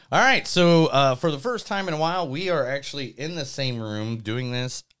All right, so for the first time in a while, we are actually in the same room doing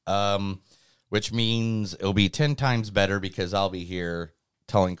this, which means it'll be 10 times better because I'll be here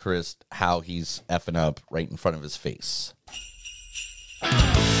telling Chris how he's effing up right in front of his face.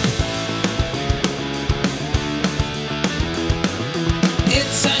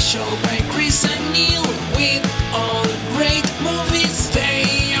 It's a show by Chris and Neil with all great movies.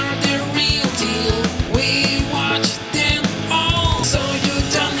 They are the real deal. We watch them all, so you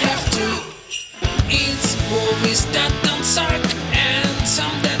don't have to. It's movies that don't suck and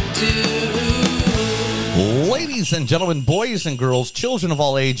some that do. Ladies and gentlemen, boys and girls, children of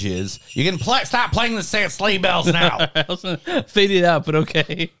all ages, you can stop playing the sleigh bells now. I was going to fade it out, but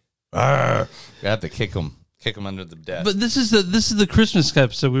okay. You have to kick them under the desk. But this is the Christmas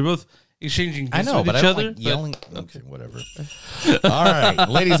episode. We're both exchanging gifts I know, with but each I don't other. like yelling. Okay, whatever. All right,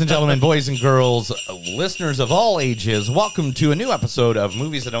 ladies and gentlemen, boys and girls, listeners of all ages, welcome to a new episode of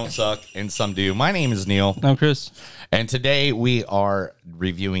Movies That Don't Suck and Some Do. My name is Neil. I'm Chris. And today we are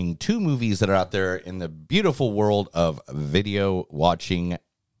reviewing two movies that are out there in the beautiful world of video watching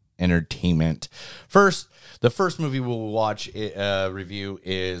entertainment. The first movie we'll watch review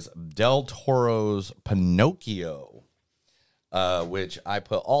is Del Toro's Pinocchio, which I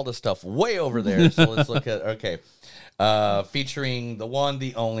put all the stuff way over there. So let's look at, featuring the one,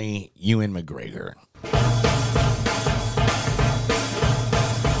 the only, Ewan McGregor.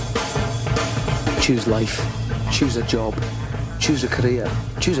 Choose life. Choose a job. Choose a career.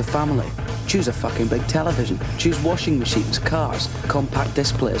 Choose a family. Choose a fucking big television. Choose washing machines, cars, compact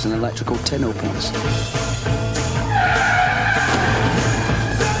displays, and electrical tin openers.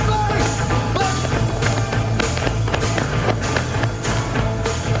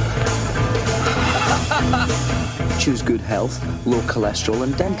 Choose good health, low cholesterol,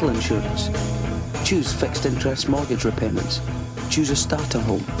 and dental insurance. Choose fixed interest mortgage repayments. Choose a starter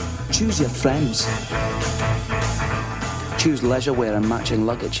home. Choose your friends. Choose leisure wear and matching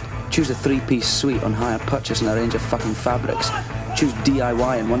luggage. Choose a three-piece suite on hire purchase and a range of fucking fabrics. Choose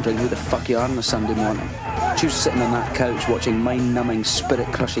DIY and wondering who the fuck you are on a Sunday morning. Choose sitting on that couch watching mind-numbing,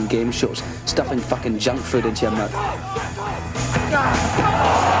 spirit-crushing game shows, stuffing fucking junk food into your mouth.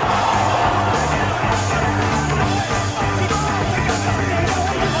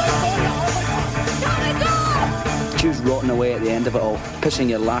 Choose rotting away at the end of it all, pissing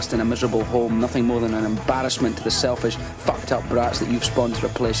your last in a miserable home, nothing more than an embarrassment to the selfish, fucked up brats that you've spawned to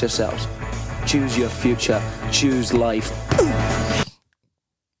replace yourselves. Choose your future. Choose life.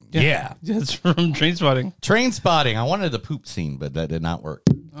 Yeah. That's from Trainspotting. Trainspotting. I wanted the poop scene, but that did not work.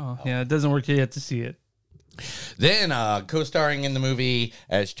 Oh, yeah, it doesn't work. You have to see it. Then co-starring in the movie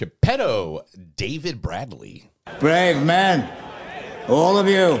as Geppetto, David Bradley. Brave men, all of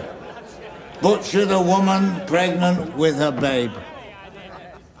you. Butcher the woman pregnant with her babe.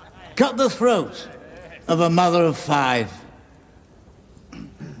 Cut the throat of a mother of 5.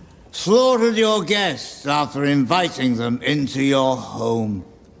 Slaughtered your guests after inviting them into your home.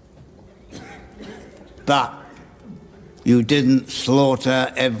 But you didn't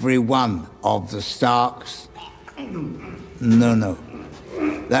slaughter every one of the Starks. No.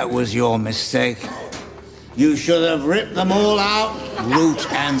 That was your mistake. You should have ripped them all out, root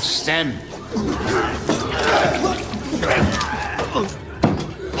and stem.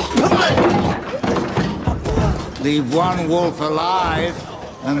 Leave one wolf alive,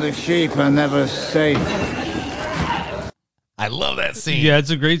 and the sheep are never safe. I love that scene. Yeah, it's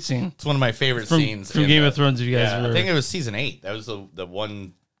a great scene. It's one of my favorite scenes from Game of Thrones. If you guys I were, think it was season 8. That was the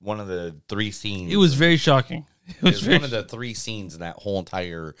one of the 3 scenes. it was very shocking. It was one of the 3 scenes in that whole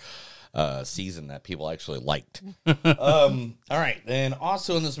entire season that people actually liked. All right, and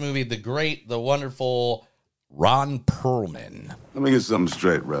also in this movie, the great, the wonderful Ron Perlman. Let me get something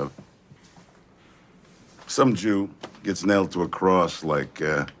straight, Rev. Some Jew gets nailed to a cross like,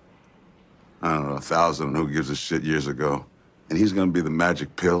 I don't know, 1,000 who gives a shit years ago. And he's gonna be the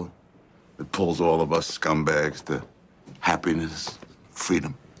magic pill that pulls all of us scumbags to happiness,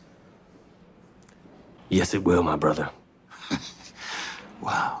 freedom. Yes, it will, my brother.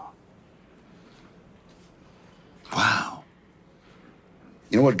 Wow. Wow.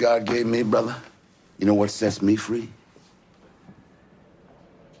 You know what God gave me, brother? You know what sets me free?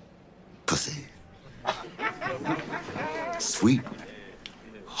 Pussy. Sweet,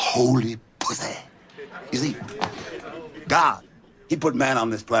 holy pussy. You see, God, he put man on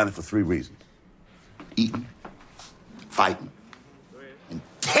this planet for 3 reasons. Eating, fighting, and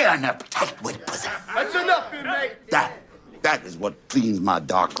tearing up tight with pussy. That's enough, mate. That is what cleans my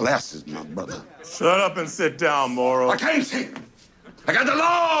dark glasses, my brother. Shut up and sit down, Moro. I can't see. I got the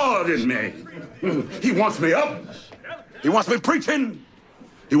Lord in me. He wants me up. He wants me preaching.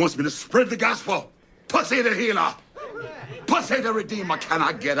 He wants me to spread the gospel. Pussy the healer. Pussy the redeemer. Can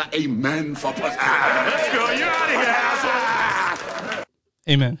I get an amen for pussy? Let's go. You're out of here, asshole.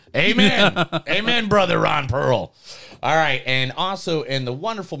 Amen. Amen. Amen, brother Ron Pearl. All right. And also in the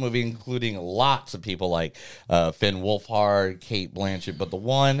wonderful movie, including lots of people like Finn Wolfhard, Kate Blanchett, but the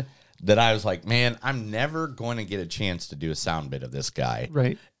one that I was like, man, I'm never going to get a chance to do a sound bit of this guy.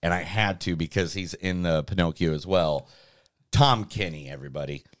 Right. And I had to because he's in the Pinocchio as well. Tom Kenny,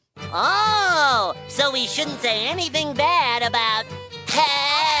 everybody. Oh, so we shouldn't say anything bad about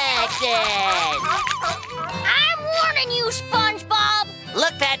Texas. I'm warning you, SpongeBob.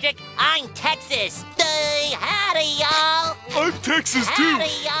 Look, Patrick, I'm Texas. Howdy, y'all. I'm Texas, too. Howdy,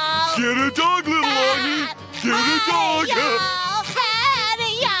 y'all. Get a dog, little Longy. Get a dog.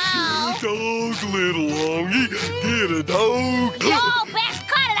 Howdy, y'all. Dog, little Longy. Get a dog. Y'all best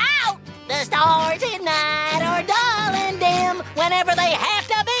cut it out. The stars at night are dull and dim whenever they have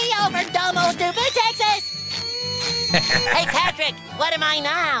to be over dumb old stupid Texas. Hey, Patrick, what am I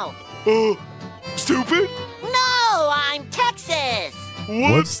now? Stupid? No, I'm Texas.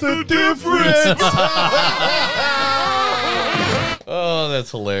 What's the difference? Oh,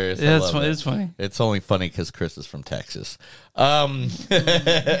 that's hilarious. Yeah, I it's love funny. it. It's funny. It's only funny because Chris is from Texas.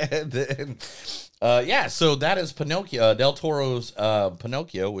 Yeah, so that is Pinocchio, Del Toro's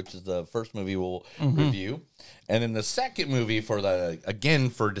Pinocchio, which is the first movie we'll review. And then the second movie for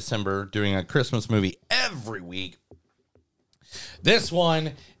December, doing a Christmas movie every week. This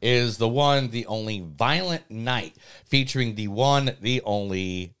one is the only Violent Night, featuring the one, the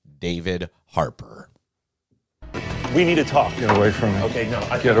only David Harper. We need to talk. Get away from me. Okay, no.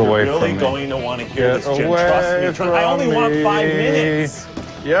 I Get think away you're really from me. going to want to hear Get this, Jim. away Trust me. I only want 5 minutes.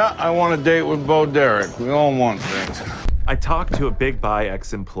 Yeah, I want a date with Bo Derek. We all want things. I talked to a Big Buy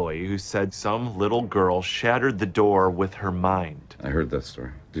ex-employee who said some little girl shattered the door with her mind. I heard that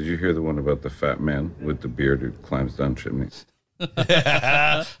story. Did you hear the one about the fat man with the beard who climbs down chimneys?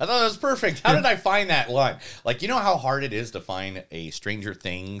 I thought that was perfect. How did I find that line? Like, you know how hard it is to find a Stranger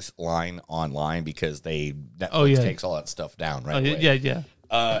Things line online because Netflix takes all that stuff down, right? Yeah.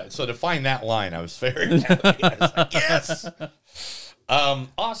 So to find that line, I was very happy. I was like, yes.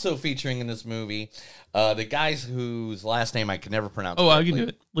 Also featuring in this movie, the guys whose last name I can never pronounce. Oh, I can do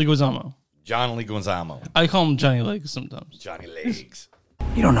it. Leguizamo. John Leguizamo. I call him Johnny Legs sometimes. Johnny Legs.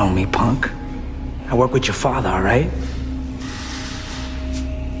 You don't know me, punk. I work with your father, all right?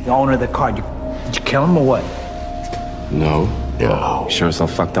 The owner of the car. Did you kill him or what? No. Yeah. Sure as hell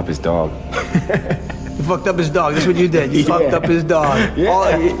fucked up his dog. You fucked up his dog. That's what you did. You fucked up his dog.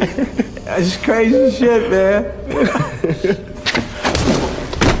 Yeah. That's crazy shit, man.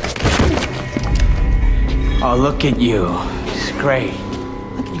 Oh, look at you. It's great.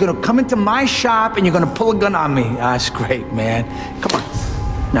 Look, you're gonna come into my shop and you're gonna pull a gun on me. That's great, man. Come on.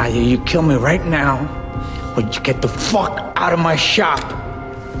 Now, you kill me right now, or you get the fuck out of my shop.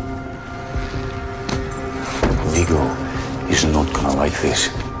 Vigo is not gonna like this.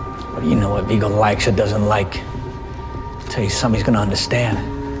 But you know what Vigo likes or doesn't like. I'll tell you something he's gonna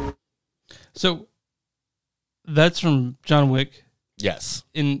understand. So that's from John Wick. Yes.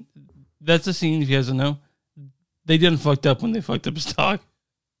 And that's a scene, if you guys don't know. They done fucked up when they fucked up his dog.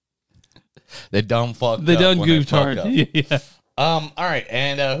 They done fucked They up. done when goofed fucked hard. up. Yeah. All right.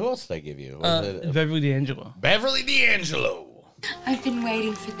 And who else did I give you? Beverly D'Angelo. Beverly D'Angelo. I've been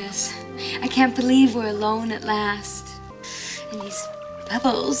waiting for this. I can't believe we're alone at last. And these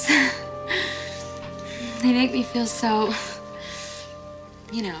bubbles, they make me feel so,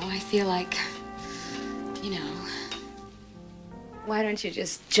 I feel like, Why don't you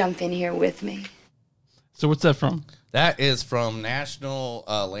just jump in here with me? So what's that from? That is from National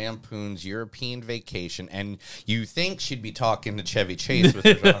Lampoon's European Vacation, and you think she'd be talking to Chevy Chase with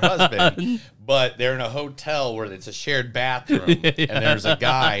her husband, but they're in a hotel where it's a shared bathroom, and there's a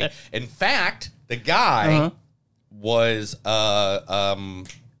guy. In fact, the guy was the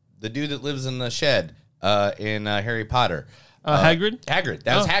dude that lives in the shed in Harry Potter. Hagrid? Hagrid.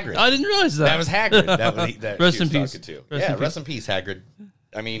 That was Hagrid. I didn't realize that. That was Hagrid. That Rest she was in peace. talking to. Rest in Rest in peace, Hagrid.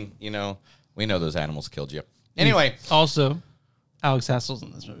 I mean, we know those animals killed you. Anyway. Also, Alex Hassel's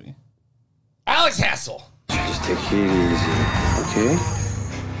in this movie. Alex Hassel. Just take it easy, okay?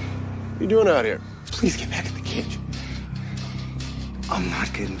 What you doing out here? Please get back in the cage. I'm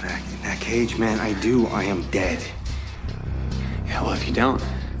not getting back in that cage, man. I am dead. Yeah, well, if you don't,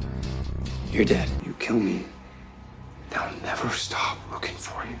 you're dead. You kill me, they'll never stop looking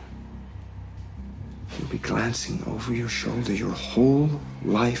for you. You'll be glancing over your shoulder your whole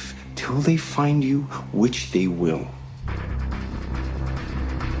life till they find you, which they will.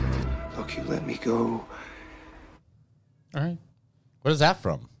 Look, you let me go. All right. What is that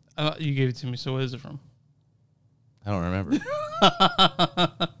from? You gave it to me, so what is it from? I don't remember.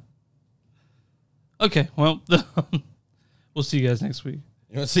 Okay, well, we'll see you guys next week.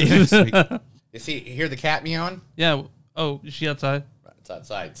 We'll see you next week. You hear the cat meowing? Yeah. Oh, is she outside? It's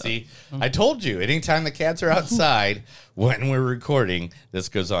outside. See, I told you, anytime the cats are outside when we're recording, this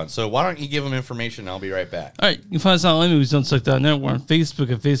goes on. So why don't you give them information? I'll be right back. All right. You can find us on moviesdon'tsuck.net. We're on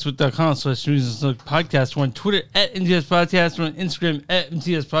Facebook at facebook.com/moviesdon'tsuck podcast. We're on Twitter at MTS Podcast. We're on Instagram at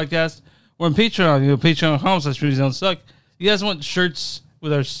MTS Podcast. We're on Patreon. You go patreon.com/moviesdon'tsuck. You guys want shirts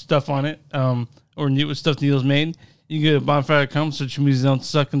with our stuff on it, or with stuff Neil's made, you can go to bonfire.com, search Movies Don't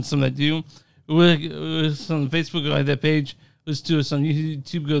Suck, and some that do. We're on Facebook, like that page. Let's do us on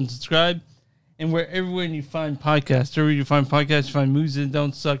YouTube. Go and subscribe. And everywhere you find podcasts, you find movies that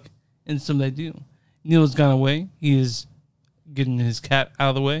don't suck and some that do. Neil has gone away. He is getting his cat out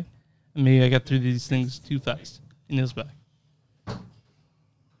of the way. And maybe I got through these things too fast. And Neil's back.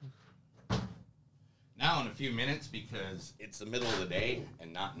 Now in a few minutes, because it's the middle of the day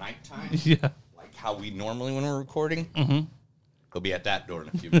and not nighttime. Yeah. Like how we normally when we're recording. Mm-hmm. He'll be at that door in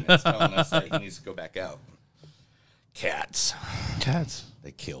a few minutes telling us that he needs to go back out. Cats.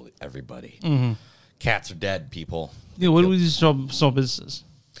 They killed everybody. Mm-hmm. Cats are dead, people. Yeah, what do we do small businesses?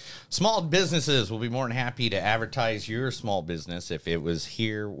 Small businesses will be more than happy to advertise your small business if it was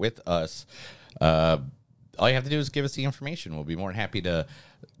here with us. All you have to do is give us the information. We'll be more than happy to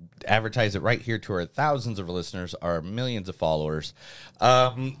advertise it right here to our thousands of listeners, our millions of followers.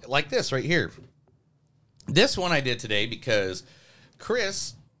 Like this right here. This one I did today because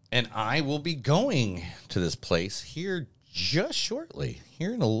Chris and I will be going to this place here just shortly.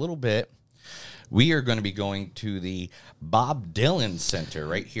 Here in a little bit, we are going to be going to the Bob Dylan Center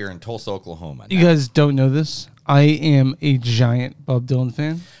right here in Tulsa, Oklahoma. You guys don't know this. I am a giant Bob Dylan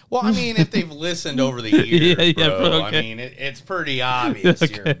fan. Well, I mean, if they've listened over the years, yeah, bro, okay. I mean, it's pretty obvious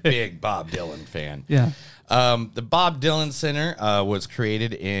Okay. you're a big Bob Dylan fan. Yeah. The Bob Dylan Center was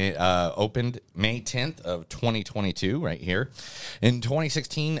created opened May 10th of 2022 right here. In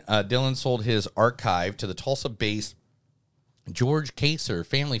 2016, Dylan sold his archive to the Tulsa-based George Kaser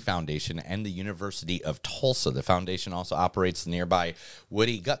Family Foundation and the University of Tulsa. The foundation also operates the nearby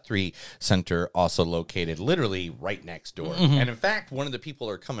Woody Guthrie Center, also located literally right next door. Mm-hmm. And in fact, one of the people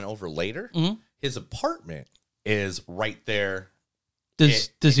that are coming over later, his apartment is right there.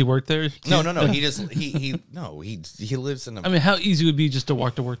 Does he work there? No. He just he lives in. I mean, how easy would it be just to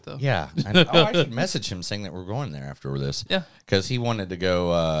walk to work though? Yeah. I should message him saying that we're going there after this. Yeah. Because he wanted to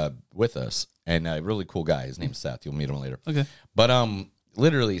go with us, and a really cool guy. His name's Seth. You'll meet him later. Okay. But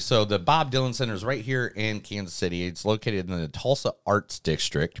literally, so the Bob Dylan Center is right here in Kansas City. It's located in the Tulsa Arts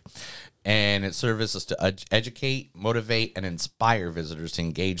District, and it services to educate, motivate, and inspire visitors to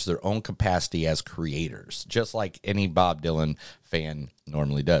engage their own capacity as creators, just like any Bob Dylan fan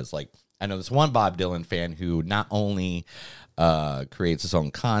normally does. Like, I know this one Bob Dylan fan who not only creates his own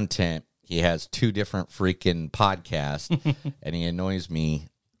content, he has 2 different freaking podcasts, and he annoys me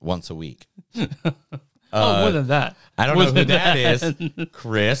once a week. More than that. I don't know who that is,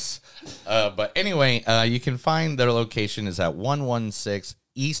 Chris. But anyway, you can find their location is at 116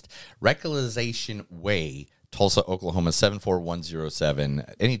 East Recreation Way, Tulsa, Oklahoma, 74107.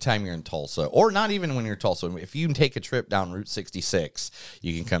 Anytime you're in Tulsa, or not even when you're in Tulsa, if you can take a trip down Route 66,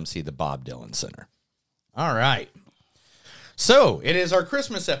 you can come see the Bob Dylan Center. All right. So it is our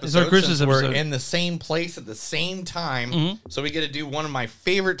Christmas episode. It's our Christmas episode. We're in the same place at the same time. So we get to do one of my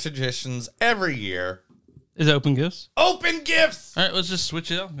favorite traditions every year. Is it open gifts? Open gifts! All right, let's just switch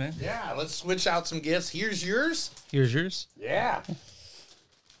it up, man. Yeah, let's switch out some gifts. Here's yours. Here's yours. Yeah.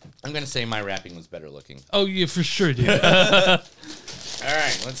 I'm going to say my wrapping was better looking. Oh, yeah, for sure, dude. All right,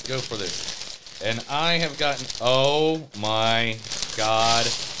 let's go for this. And I have gotten, oh my God.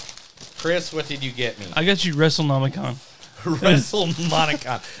 Chris, what did you get me? I got you WrestleNomicon.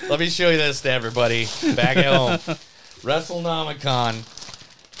 WrestleNomicon. Let me show you this to everybody back at home. WrestleNomicon.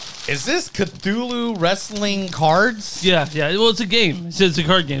 Is this Cthulhu wrestling cards? Yeah. Well, it's a game. It's a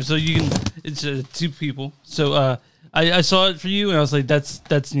card game, so you can. It's 2 people. So I saw it for you, and I was like,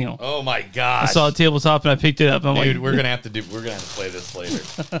 "That's Neil." Oh my gosh! I saw a tabletop, and I picked it up. I'm Dude, like, we're gonna have to play this later.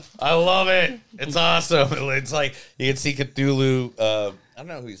 I love it. It's awesome. It's like you can see Cthulhu. I don't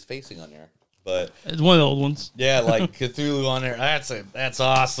know who he's facing on there, but it's one of the old ones. Yeah, like Cthulhu on there. That's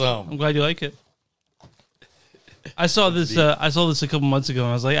awesome. I'm glad you like it. I saw this a couple months ago, and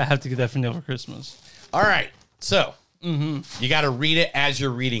I was like, I have to get that for Neil for Christmas. All right, so you got to read it as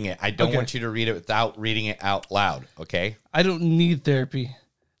you're reading it. I don't want you to read it without reading it out loud. Okay? I don't need therapy.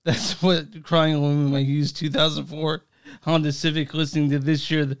 That's what Crying Alone when I used 2004 Honda Civic listening to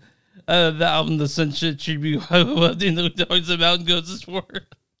this year The album, The Sunshine Tribute, in the Dogs and Mountain Goats is for.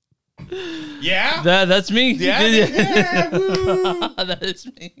 Yeah, that's me. Yeah, That is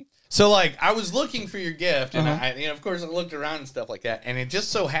me. So, like, I was looking for your gift, and I, of course, I looked around and stuff like that, and it just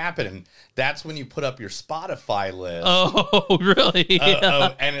so happened that's when you put up your Spotify list. Oh, really?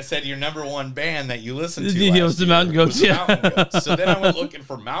 And it said your number one band that you listened to. It was the Mountain Goats. Mountain Goats. So then I went looking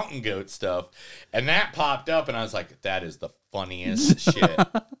for Mountain Goat stuff, and that popped up, and I was like, that is the funniest shit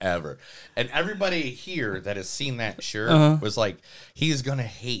ever. And everybody here that has seen that shirt was like, he is gonna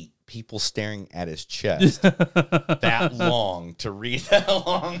hate people staring at his chest that long to read that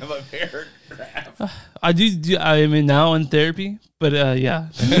long of a paragraph. I am now in therapy, but yeah.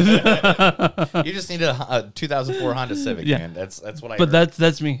 You just need a 2004 Honda Civic, man. That's what I. But heard.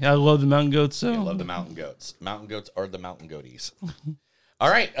 that's me. I love the Mountain Goats. So I love the Mountain Goats. Mountain Goats are the Mountain Goaties. All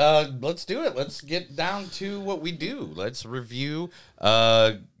right, let's do it. Let's get down to what we do. Let's review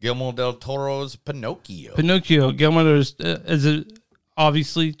Guillermo del Toro's Pinocchio. Guillermo is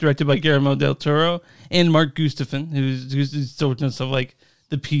obviously directed by Guillermo del Toro and Mark Gustafson, who's still working on stuff like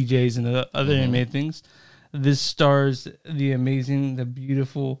the PJs and the other animated things. This stars the amazing, the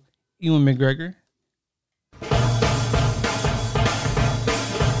beautiful Ewan McGregor.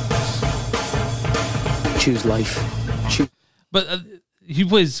 Choose life. But he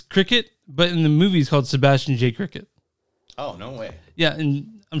plays cricket, but in the movie he's called Sebastian J. Cricket. Oh, no way. Yeah,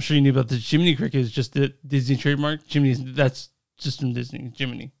 and I'm sure you knew about the Jiminy Cricket. Is just the Disney trademark. That's just from Disney.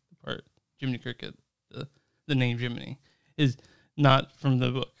 Jiminy Cricket. The name Jiminy is not from the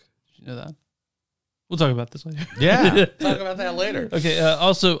book. Did you know that? We'll talk about this later. Yeah, talk about that later. Okay.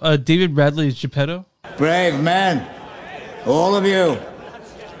 Also, David Bradley is Geppetto. Brave men, all of you,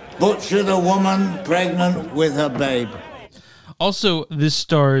 butcher the woman pregnant with her babe. Also, this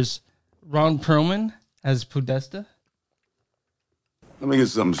stars Ron Perlman as Podesta. Let me get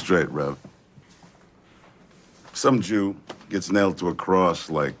something straight, Rev. Some Jew gets nailed to a cross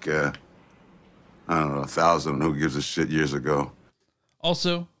like, I don't know, 1,000 who gives a shit years ago.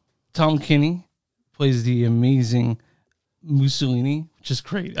 Also, Tom Kenny plays the amazing Mussolini, which is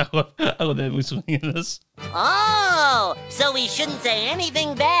great. I love that Mussolini in this. Oh, so we shouldn't say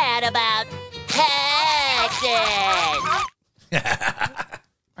anything bad about Texas. All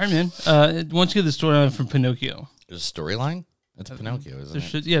right, man. Once you get the storyline from Pinocchio. There's a storyline? It's Pinocchio,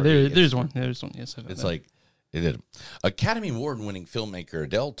 isn't it? Yeah, there's one. There's one. Yes, it's like it did. Academy Award-winning filmmaker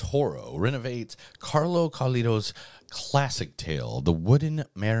Del Toro renovates Carlo Carlito's classic tale, The Wooden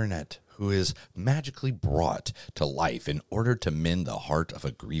Marionette, who is magically brought to life in order to mend the heart of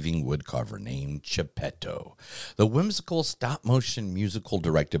a grieving woodcarver named Geppetto. The whimsical stop-motion musical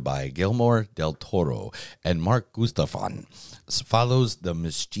directed by Guillermo del Toro and Mark Gustafson follows the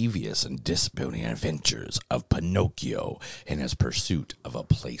mischievous and disappointing adventures of Pinocchio in his pursuit of a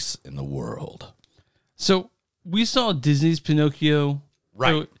place in the world. So we saw Disney's Pinocchio,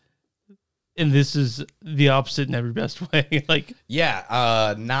 right? And this is the opposite in every best way. Like,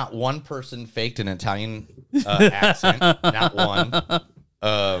 yeah, not one person faked an Italian accent, not one,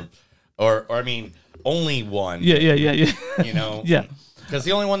 or I mean, only one. Yeah. You know, yeah. Because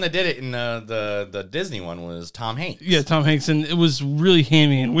the only one that did it in the Disney one was Tom Hanks. Yeah, Tom Hanks, and it was really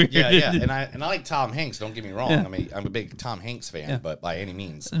hammy and weird. Yeah, and I like Tom Hanks. Don't get me wrong. Yeah. I mean, I'm a big Tom Hanks fan, but by any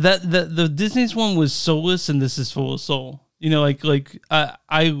means, the Disney's one was soulless, and this is full of soul. You know, there's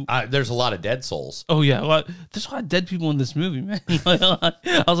a lot of dead souls. Oh yeah, there's a lot of dead people in this movie, man.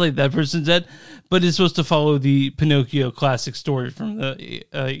 I was like, that person's dead, but it's supposed to follow the Pinocchio classic story from the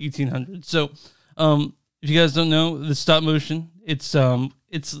 1800s. So, if you guys don't know, the stop motion, it's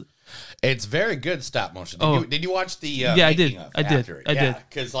very good stop motion. Did you watch the yeah, I did.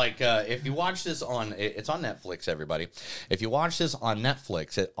 Because if you watch this it's on Netflix, everybody. If you watch this on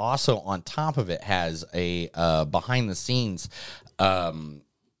Netflix, it also on top of it has a behind the scenes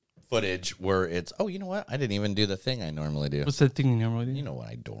footage where it's you know what, I didn't even do the thing I normally do. What's that thing you normally do? You know what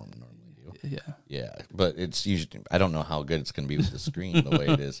I normally do. Yeah, but it's usually, I don't know how good it's gonna be with the screen the way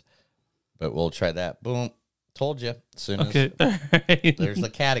it is, but we'll try that. Boom. Told you. As soon as there's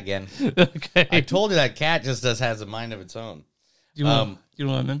the cat again. Okay. I told you that cat just has a mind of its own. Do you want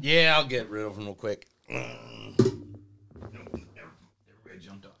him in? Yeah, I'll get rid of him real quick. Everybody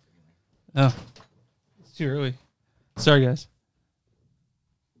jumped off. Oh, it's too early. Sorry, guys.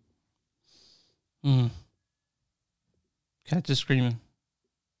 Cat just screaming.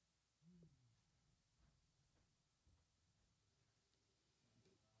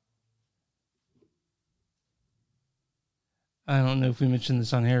 I don't know if we mentioned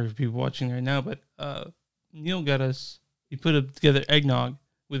this on here for people watching right now, but Neil he put together eggnog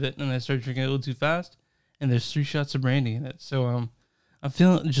with it, and I started drinking it a little too fast, and there's 3 shots of brandy in it. So I'm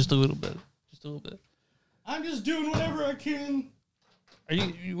feeling it just a little bit. Just a little bit. I'm just doing whatever I can. Are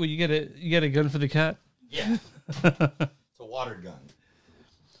you get a gun for the cat? Yeah. It's a water gun.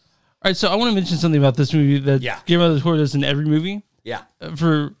 All right, so I want to mention something about this movie that Guillermo del Toro does in every movie. Yeah.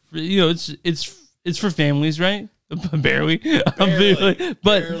 For it's for families, right? Barely. Barely.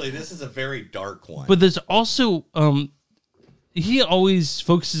 But This is a very dark one. But there's also he always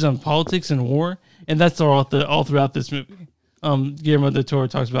focuses on politics and war, and that's all throughout this movie. Guillermo del Toro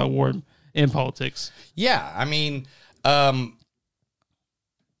talks about war and politics. Yeah, I mean,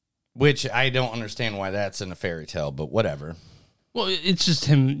 which I don't understand why that's in a fairy tale, but whatever. Well, it's just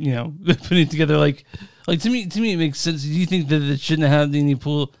him, putting it together. Like to me, it makes sense. Do you think that it shouldn't have any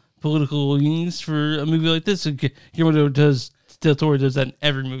political leanings for a movie like this? Guillermo del Toro does that in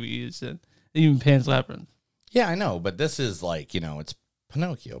every movie he's in, even Pan's Labyrinth. Yeah, I know, but this is like, it's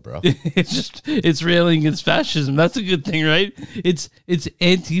Pinocchio, bro. it's railing against fascism. That's a good thing, right? It's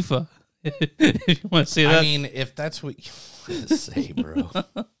Antifa. If you want to say that. I mean, if that's what you want to say, bro.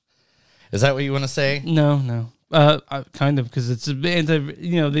 Is that what you want to say? No. Kind of, because it's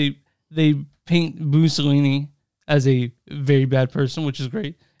they paint Mussolini as a very bad person, which is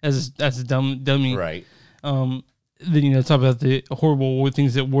great, as a dummy, right? Then talk about the horrible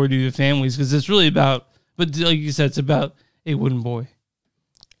things that war do to families, because it's really about, but like you said, it's about a wooden boy.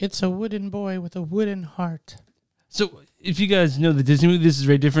 It's a wooden boy with a wooden heart. So if you guys know the Disney movie, this is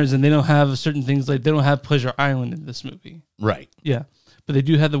very different, and they don't have certain things, like they don't have Pleasure Island in this movie, right? Yeah, but they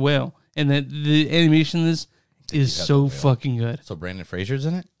do have the whale, and the animation in this is so fucking good. So Brandon Fraser's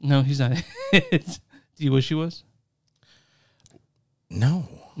in it? No, he's not. Do you wish he was? No.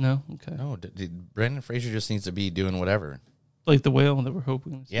 Okay. No, Brandon Fraser just needs to be doing whatever. Like the whale that we're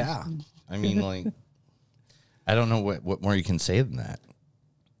hoping. Yeah. I mean, like, I don't know what more you can say than that.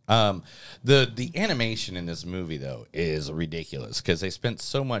 The animation in this movie, though, is ridiculous because they spent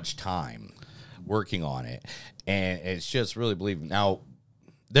so much time working on it, and it's just really believable. Now,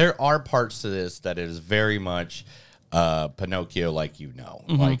 there are parts to this that is very much Pinocchio, like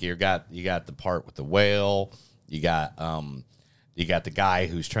Mm-hmm. like you got the part with the whale, you got the guy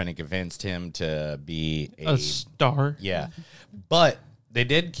who's trying to convince him to be a star. Yeah, but they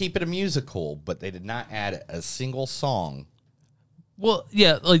did keep it a musical, but they did not add a single song. Well,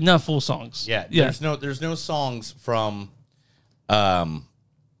 yeah, like not full songs. Yeah. There's no songs from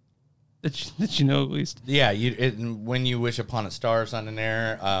that you know, at least. Yeah, When You Wish Upon a Star is not in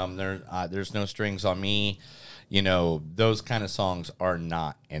there. There's No Strings on Me. Those kind of songs are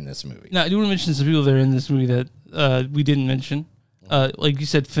not in this movie. Now, I do want to mention some people that are in this movie that we didn't mention. Like you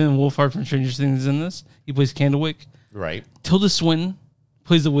said, Finn Wolfhard from Stranger Things is in this. He plays Candlewick. Right. Tilda Swinton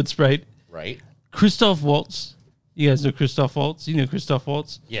plays the Wood Sprite. Right. Christoph Waltz. You guys know Christoph Waltz? You know Christoph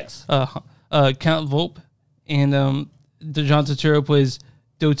Waltz? Yes. Count Volpe. And John Turturro plays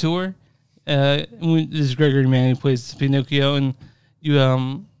Dotor. This is Gregory Mann who plays Pinocchio, and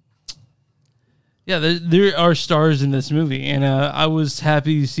there are stars in this movie, and I was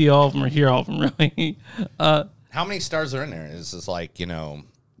happy to see all of them or hear all of them. Really, how many stars are in there? Is this like the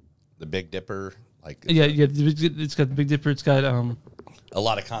Big Dipper? Like it's got the Big Dipper. It's got a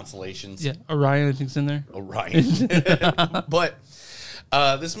lot of constellations. Yeah, Orion I think's in there. Orion, but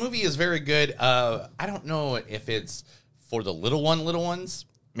this movie is very good. I don't know if it's for the little ones.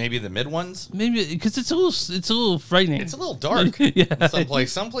 Maybe the mid ones. Maybe because it's a little frightening. It's a little dark. Yeah.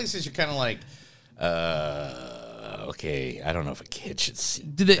 Some places you're kind of like, okay, I don't know if a kid should see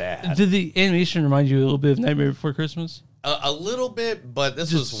that. Did the animation remind you a little bit of Nightmare Before Christmas? A little bit, but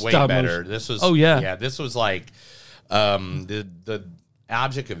this Just was way stop better. motion. This was this was like the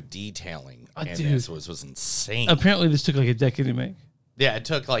object of detailing in this was insane. Apparently, this took like a decade to make. Yeah, it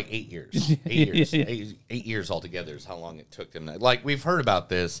took like 8 years. 8 years. Yeah. 8 years altogether is how long it took them. Like, we've heard about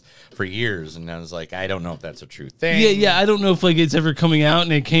this for years, and I was like, I don't know if that's a true thing. Yeah. I don't know if like it's ever coming out,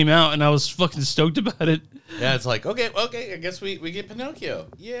 and it came out, and I was fucking stoked about it. Yeah, it's like, okay, I guess we get Pinocchio.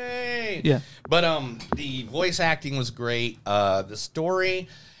 Yay. Yeah. But the voice acting was great. The story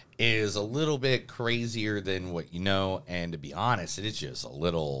is a little bit crazier than what you know, and to be honest, it is just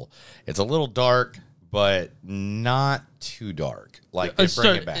it's a little dark, but not too dark. Like, they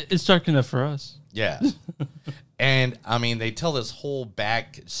bring it back. It's dark enough for us. Yeah. And, I mean, they tell this whole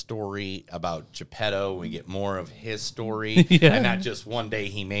back story about Geppetto. We get more of his story. Yeah. And not just one day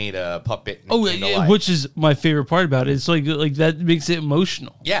he made a puppet and it came to life. Which is my favorite part about it. It's like that makes it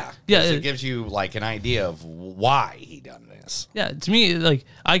emotional. Yeah. Yeah. It gives you, like, an idea of why he done this. Yeah. To me, like,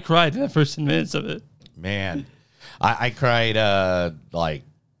 I cried in the first 10 minutes of it. Man. I cried, like,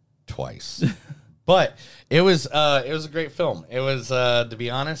 twice. But it was a great film. It was, to be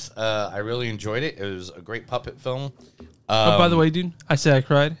honest, I really enjoyed it. It was a great puppet film. Oh, by the way, dude, I said I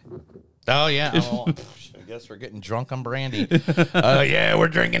cried. Oh, yeah. Oh, I guess we're getting drunk on brandy. Yeah, we're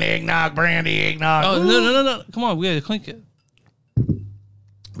drinking eggnog, brandy, eggnog. Oh, no. Come on, we got to clink it.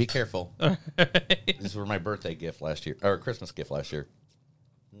 Be careful. These were my birthday gift last year, or Christmas gift last year.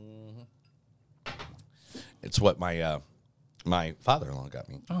 It's what my my father-in-law got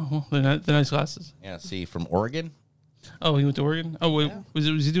me. Oh, well, they're nice glasses. Yeah, see, from Oregon. Oh, he went to Oregon? Oh, wait, Yeah.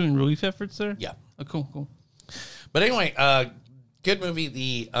 was he doing relief efforts there? Yeah. Oh, cool. But anyway, good movie.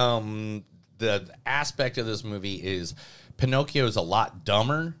 The aspect of this movie is Pinocchio is a lot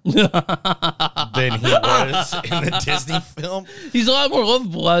dumber than he was in the Disney film. He's a lot more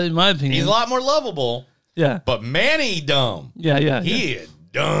lovable, in my opinion. He's a lot more lovable. Yeah. But man, he dumb. Yeah. He is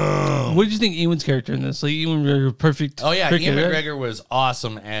dumb. What did you think Ewan's character in this? Like, Ewan McGregor, perfect. Oh, yeah. cricket, Ian right? McGregor was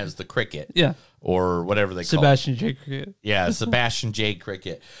awesome as the cricket. Yeah. Or whatever they Sebastian J. Cricket. Yeah, Sebastian J.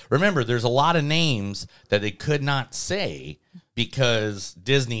 Cricket. Remember, there's a lot of names that they could not say because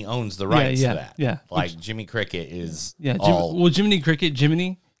Disney owns the rights to that. Yeah. Like Jimmy Cricket is Jiminy Cricket,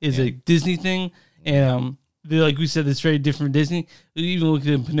 Jiminy is a Disney thing. And like we said, it's very different from Disney. You even look at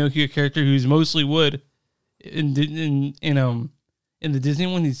the Pinocchio character who's mostly wood. In the Disney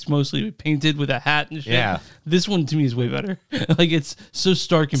one, he's mostly painted with a hat and shit. Yeah. This one to me is way better. Like, it's so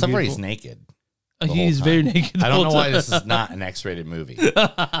stark and Somebody's beautiful. naked. He's very naked. I don't know why this is not an X-rated movie.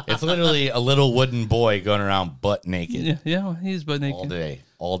 It's literally a little wooden boy going around butt naked. Yeah, he's butt naked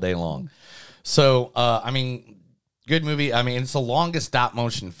all day long. So, I mean, good movie. I mean, it's the longest stop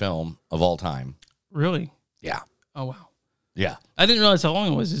motion film of all time. Really? Yeah. Oh wow. Yeah. I didn't realize how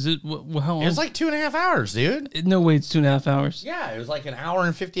long it was. Is it how long? It was like 2.5 hours, dude. No way, it's 2.5 hours. Yeah, it was like an hour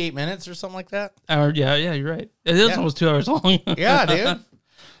and 58 minutes or something like that. Yeah, you're right. It is almost 2 hours long. Yeah, dude.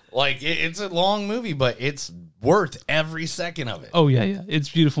 Like, it's a long movie, but it's worth every second of it. Oh, yeah. It's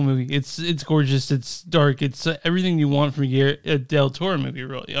a beautiful movie. It's gorgeous. It's dark. It's everything you want from a Del Toro movie,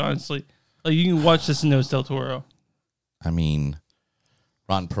 really, honestly. Like, you can watch this and know it's Del Toro. I mean,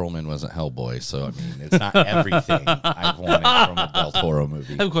 Ron Perlman wasn't Hellboy, so, I mean, it's not everything I've wanted from a Del Toro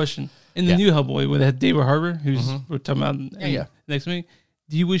movie. I have a question. In the new Hellboy, with that David Harbour, who's we're talking about next movie,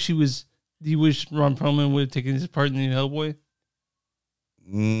 do you wish Ron Perlman would have taken his part in the new Hellboy?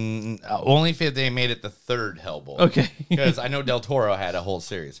 Only if they made it the third Hellboy. Okay. Because I know Del Toro had a whole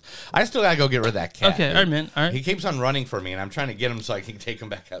series. I still gotta go get rid of that cat. Okay, all right, man. All right. He keeps on running for me, and I'm trying to get him so I can take him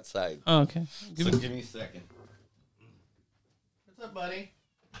back outside. Oh, okay. Give me a second. What's up, buddy?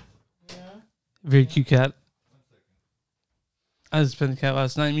 Yeah. Very cute cat. I just spent the cat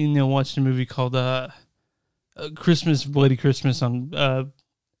last night. Me and Neil watched a movie called Christmas, Bloody Christmas on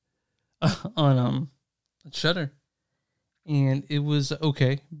Shudder. And it was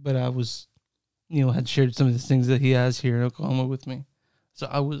okay, but Neil had shared some of the things that he has here in Oklahoma with me. So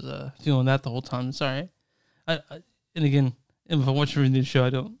I was feeling that the whole time. It's all right. And again, if I watch a new show, I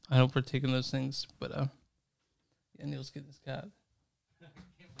don't partake in those things. But yeah, Neil's getting his cat.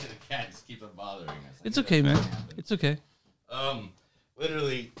 The cat just keeps on bothering us. It's okay, man. It's okay.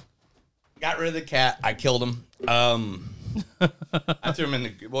 Literally got rid of the cat. I killed him. I threw him in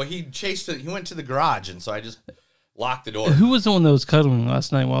the. Well, he chased it. He went to the garage, and so I just locked the door. Who was the one that was cuddling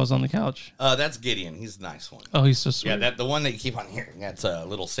last night while I was on the couch? That's Gideon. He's a nice one. Oh, he's so sweet. Yeah, the one that you keep on hearing. That's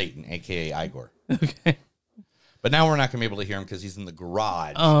little Satan, aka Igor. Okay. But now we're not gonna be able to hear him because he's in the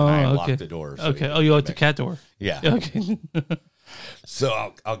garage. Oh, and I okay. locked the door. So okay. Oh, you locked the cat door. Yeah. Okay.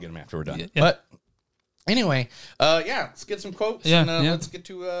 So I'll get him after we're done. Yeah. But anyway, let's get some quotes. Yeah, and yeah. Let's get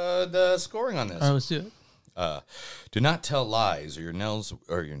to the scoring on this. All right, let's do it. Do not tell lies or your nails.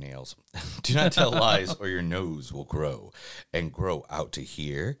 Do not tell lies or your nose will grow and grow out to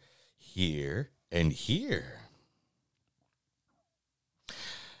here, here, and here.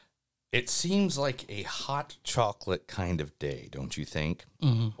 It seems like a hot chocolate kind of day, don't you think?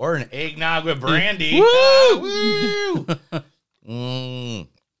 Mm-hmm. Or an eggnog with brandy. Woo! Woo!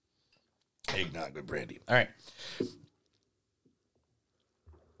 Eggnog with brandy. All right.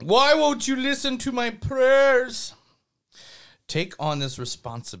 Why won't you listen to my prayers? Take on this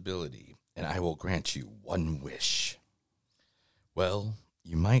responsibility, and I will grant you one wish. Well,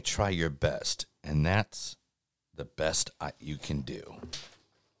 you might try your best, and that's the best you can do.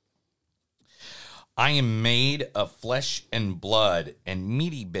 I am made of flesh and blood and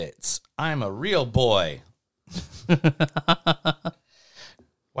meaty bits. I'm a real boy.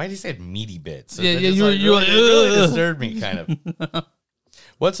 Why did he say meaty bits? Yeah, It really disturbed me, kind of.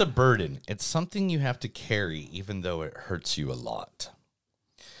 What's a burden? It's something you have to carry, even though it hurts you a lot.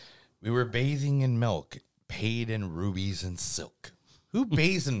 We were bathing in milk, paid in rubies and silk. Who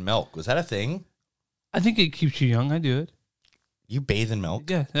bathes in milk? Was that a thing? I think it keeps you young. I do it. You bathe in milk?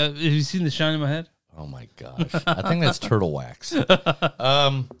 Yeah. Have you seen The Shine in My Head? Oh my gosh. I think that's turtle wax.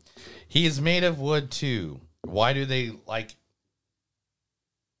 He is made of wood too. Why do they like...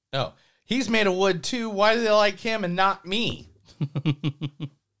 Oh, he's made of wood too. Why do they like him and not me?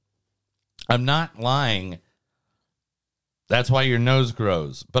 I'm not lying. That's why your nose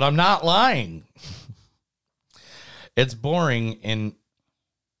grows. But I'm not lying. It's boring and...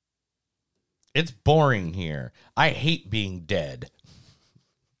 It's boring here. I hate being dead.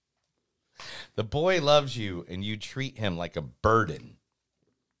 The boy loves you and you treat him like a burden.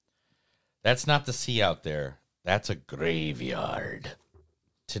 That's not the sea out there. That's a graveyard.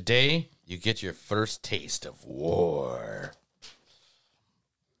 Today, you get your first taste of war.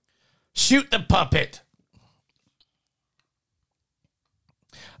 Shoot the puppet.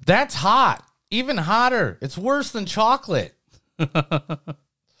 That's hot. Even hotter. It's worse than chocolate.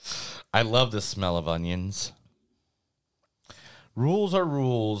 I love the smell of onions. Rules are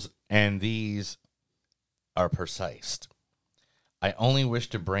rules, and these are precise. I only wish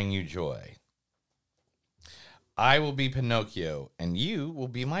to bring you joy. I will be Pinocchio, and you will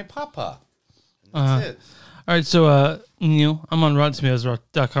be my papa. That's it. All right, so Neil, I'm on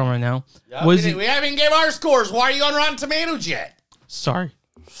RottenTomatoes.com right now. Yeah, we haven't gave our scores. Why are you on Rotten Tomatoes yet? Sorry,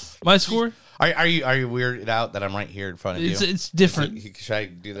 my score. Are you weirded out that I'm right here in front of you? It's different. Should I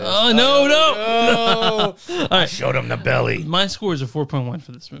do this? Oh, no. All right. I showed him the belly. My score is a 4.1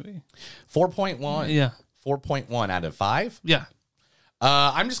 for this movie. 4.1? Yeah. 4.1 out of 5? Yeah.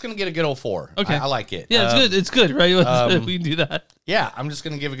 I'm just going to get a good old 4. Okay. I like it. Yeah, it's good. It's good, right? We can do that. Yeah, I'm just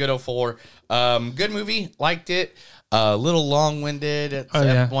going to give a good old 4. Good movie. Liked it. A little long-winded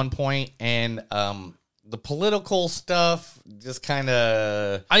at one point. And the political stuff just kind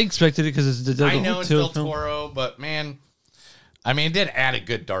of... I expected it because it's the I know it's Del Toro, but man... I mean, it did add a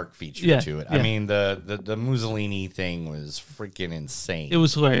good dark feature to it. Yeah. I mean, the Mussolini thing was freaking insane. It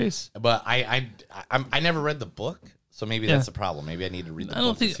was hilarious. But I never read the book, so maybe that's the problem. Maybe I need to read the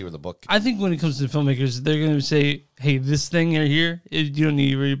book to see where the book... I think when it comes to filmmakers, they're going to say, hey, this thing right here, you don't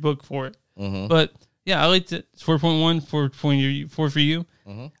need to read a book for it. Mm-hmm. But yeah, I liked it. It's 4.1, 4 for you.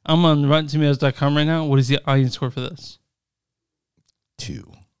 Mm-hmm. I'm on RottenTomatoes.com right now. What is the audience score for this?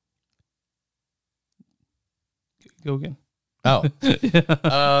 2. Go again. Oh.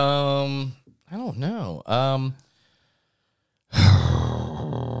 I don't know. I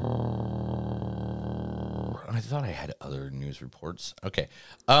thought I had other news reports. Okay.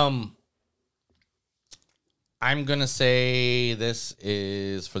 I'm going to say this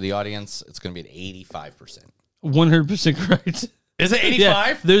is for the audience. It's going to be at 85%. 100% correct. Is it 85?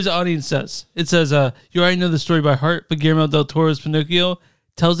 Yeah, there's audience says. It says, you already know the story by heart, but Guillermo del Toro's Pinocchio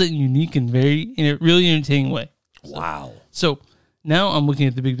tells it in a unique and in a really entertaining way. Wow. So now I'm looking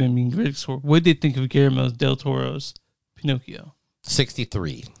at the Big Ben Mean Critics score. What did they think of Guillermo del Toro's Pinocchio?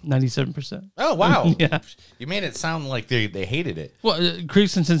 63. 97%. Oh, wow. Yeah. You made it sound like they hated it. Well,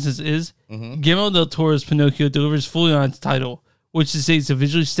 critics' consensus is Guillermo del Toro's Pinocchio delivers fully on its title, which is to say it's a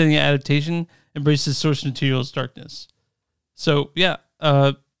visually stunning adaptation, embraces source material's darkness. So, yeah,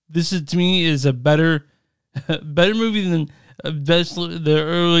 this is to me is a better movie than the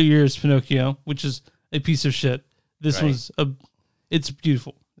early years Pinocchio, which is a piece of shit. This one's it's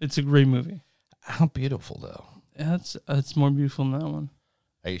beautiful. It's a great movie. How beautiful, though. Yeah, it's more beautiful than that one.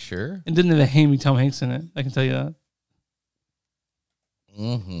 Are you sure? It didn't have a hammy Tom Hanks in it. I can tell you that.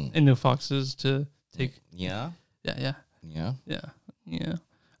 Mm-hmm. And no foxes to take. Yeah. Yeah.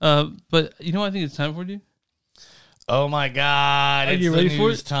 But you know what I think it's time for, dude? Oh my God! Are you ready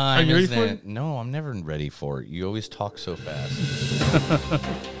for it? Time, Are you ready for it? No, I'm never ready for it. You always talk so fast.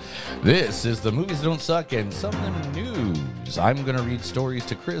 This is the Movies That Don't Suck and Some of Them News. I'm going to read stories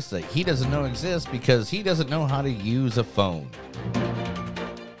to Chris that he doesn't know exist because he doesn't know how to use a phone.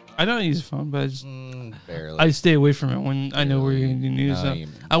 I don't use a phone, but I just barely. I stay away from it when I know where you're going to do news.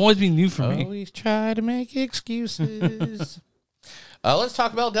 I want it to be new for me. Always try to make excuses. Let's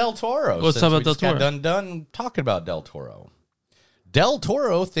talk about Del Toro. Let's talk about Del Toro. Done talking about Del Toro. Del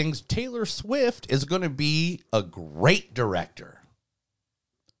Toro thinks Taylor Swift is going to be a great director.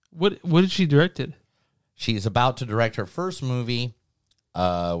 What did she directed? She's about to direct her first movie,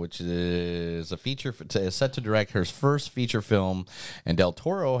 which is a feature is set to direct her first feature film, and Del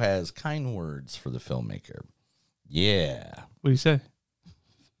Toro has kind words for the filmmaker. Yeah. What do you say?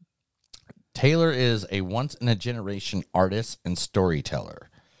 Taylor is a once-in-a-generation artist and storyteller.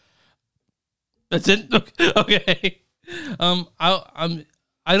 That's it? Okay. I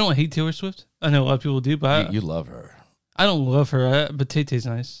don't hate Taylor Swift. I know a lot of people do, but you love her. I don't love her, but Tay-Tay's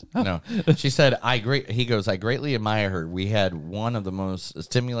nice. No, she said, I greatly admire her. We had one of the most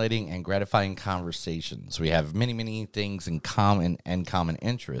stimulating and gratifying conversations. We have many, many things in common and common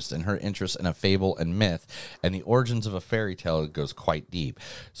interests, and her interest in a fable and myth and the origins of a fairy tale goes quite deep.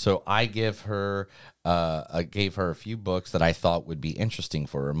 So I gave her a few books that I thought would be interesting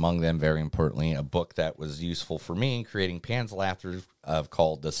for her. Among them, very importantly, a book that was useful for me in creating Pan's Laughter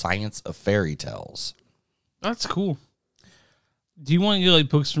called The Science of Fairy Tales. That's cool. Do you want to get like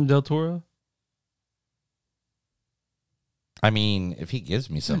books from Del Toro? I mean, if he gives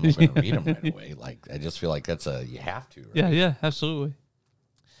me some, I'm going to read them right away. Like, I just feel like you have to. Right? Yeah, absolutely.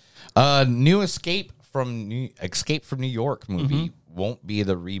 New Escape from New York movie won't be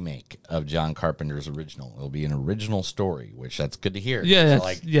the remake of John Carpenter's original. It'll be an original story, which that's good to hear. Yeah,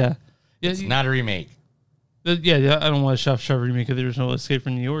 it's not a remake. Yeah. I don't want a shop remake of the original Escape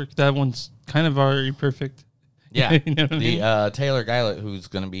from New York. That one's kind of already perfect. Yeah, you know what I mean? Taylor Gillett, who's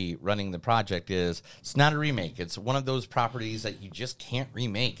going to be running the project, it's not a remake. It's one of those properties that you just can't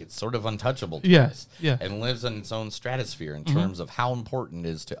remake. It's sort of untouchable to us, and lives in its own stratosphere in terms of how important it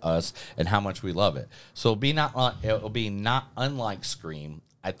is to us and how much we love it. So it'll be not unlike Scream.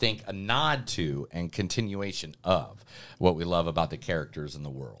 I think a nod to and continuation of what we love about the characters in the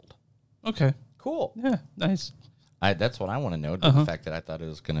world. Okay, cool. Yeah, nice. That's what I want to know. The fact that I thought it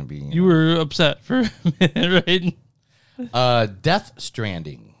was going to be. You were upset for a minute, right? Death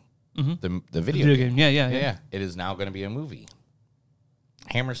Stranding, the video game. Yeah. It is now going to be a movie.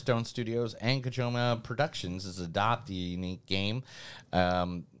 Hammerstone Studios and Kojima Productions is adopt the unique game.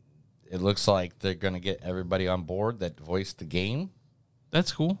 It looks like they're going to get everybody on board that voiced the game.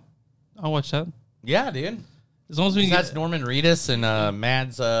 That's cool. I'll watch that. Yeah, dude. As long as we that's Norman Reedus and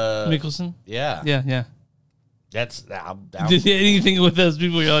Mads Mikkelsen. Yeah. That's Did anything with those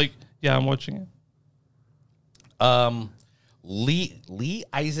people? You're like, yeah, I'm watching it. Lee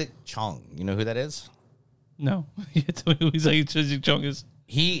Isaac Chung. You know who that is? No. You tell me who Lee Isaac Chung is.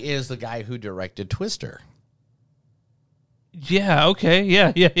 He is the guy who directed Twister. Yeah. Okay.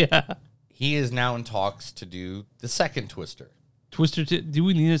 Yeah. He is now in talks to do the second Twister. Twister. Do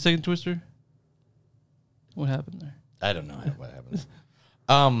we need a second Twister? What happened there? I don't know what happened.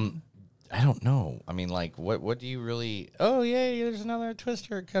 I don't know. I mean, like, what do you really? Oh, yeah, there's another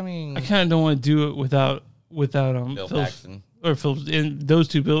Twister coming. I kind of don't want to do it without Bill Paxton or Phil and those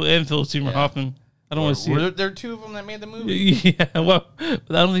two, Bill and Philip Seymour Hoffman. I don't want to see it. There are two of them that made the movie. Yeah, well, but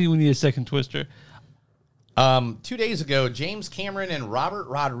I don't think we need a second Twister. 2 days ago, James Cameron and Robert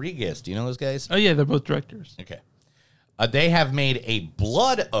Rodriguez. Do you know those guys? Oh yeah, they're both directors. Okay, they have made a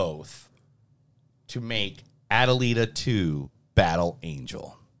blood oath to make Adelita 2 Battle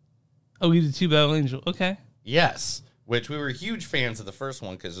Angel. Adelita 2 Battle Angel. Okay. Yes, which we were huge fans of the first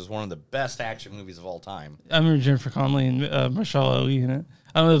one because it was one of the best action movies of all time. I remember Jennifer Connelly and Mahershala Ali in it.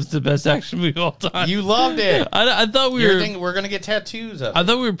 I don't know if it's the best action movie of all time. You loved it. I thought we were. We're gonna get tattoos of it. I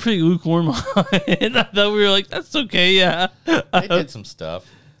thought we were pretty lukewarm on it. I thought we were like, that's okay. Yeah. They did some stuff.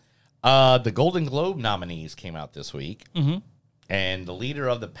 The Golden Globe nominees came out this week, and The Leader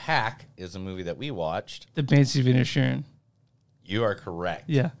of the Pack is a movie that we watched. The Banshees of Inisherin. You are correct.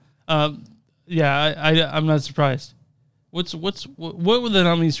 Yeah. I'm not surprised. What were the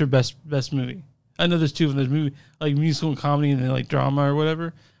nominees for best movie? I know there's two of them. There's movie like musical and comedy and then like drama or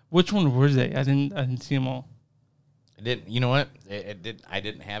whatever. Which one were they? I didn't see them all. I didn't. You know what? I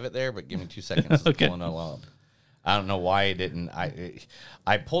didn't have it there, but give me 2 seconds. Okay. Pulling it all up. I don't know why I didn't.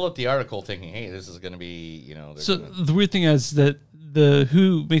 I pulled up the article thinking, hey, this is going to be, So the weird thing is that the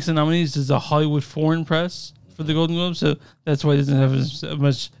who makes the nominees is the Hollywood Foreign Press for the Golden Globe, so that's why it doesn't have as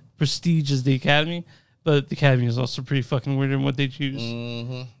much prestige as the Academy. But the Academy is also pretty fucking weird in what they choose.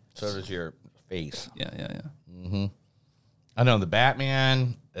 Mm-hmm. So does your face. Yeah. Mm-hmm. I know the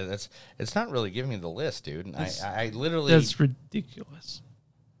Batman. It's not really giving me the list, dude. I literally. That's ridiculous.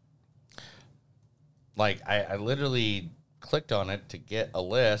 Like I literally clicked on it to get a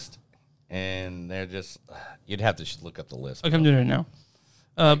list, and they're just. You'd have to look up the list. Okay, I'm doing it now.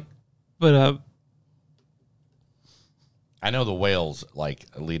 But I know the Whale's like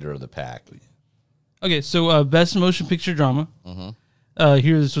a Leader of the Pack. Okay, so best motion picture drama.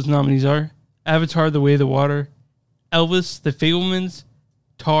 Here's what the nominees are: Avatar: The Way of the Water, Elvis, The Fabelmans,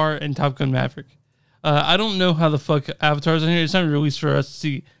 Tar, and Top Gun: Maverick. I don't know how the fuck Avatar's on here. It's not released for us to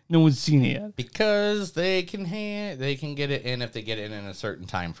see. No one's seen it yet. Because they can get it in if they get it in a certain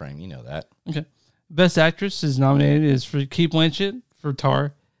time frame. You know that. Okay. Best actress is nominated is for Cate Blanchett for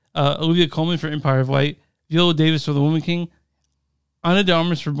Tar, Olivia Colman for Empire of Light, Viola Davis for The Woman King, Ana de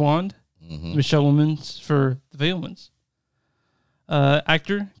Armas for Blonde, Michelle Williams for The Fabelmans.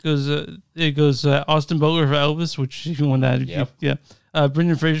 Actor goes Austin Butler for Elvis, which he won that. Yep. Yeah.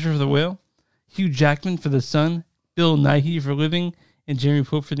 Brendan Fraser for The Whale, Hugh Jackman for The Sun, Bill Nighy for Living, and Jeremy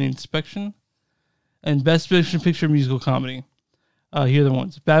Pope for The Inspection. And Best Picture Musical Comedy. Here are the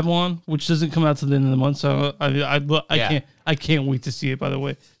ones: Babylon, which doesn't come out till the end of the month, so I can't wait to see it. By the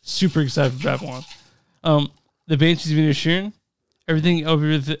way, super excited for Babylon. The Banshees of Inisherin,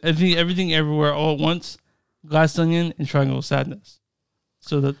 Everything Everywhere All at Once, Glass Onion, and Triangle of Sadness.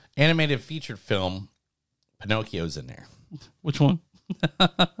 So the animated featured film, Pinocchio's in there. Which one?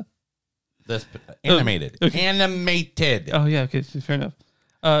 This animated. Okay. Animated. Oh yeah, okay, fair enough.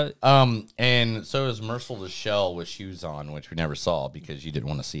 And so is Merciful to Shell with Shoes On, which we never saw because you didn't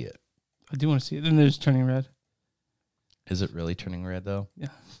want to see it. I do want to see it. Then there's Turning Red. Is it really Turning Red though? Yeah.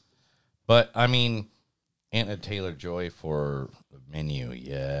 But I mean, Anya Taylor-Joy for The Menu,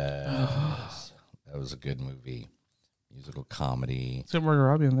 yes. That was a good movie. Musical comedy. It's got Margot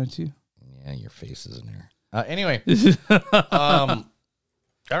Robbie on there too. Yeah, your face is in there. Anyway.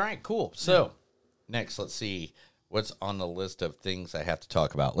 All right, cool. So, next, let's see what's on the list of things I have to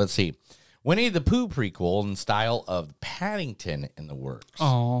talk about. Let's see. Winnie the Pooh prequel in style of Paddington in the works.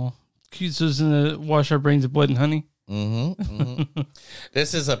 Oh, cute. So it's going to wash our brains with blood and honey.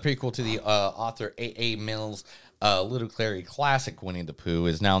 This is a prequel to the author A.A. Mills' Little Clary classic. Winnie the Pooh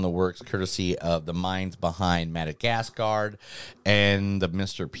is now in the works, courtesy of the minds behind Madagascar and the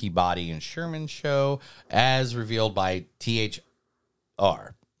Mr. Peabody and Sherman show, as revealed by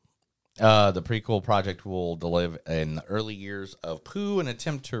THR. The prequel project will deliver in the early years of Pooh, an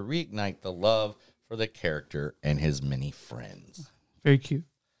attempt to reignite the love for the character and his many friends. Very cute.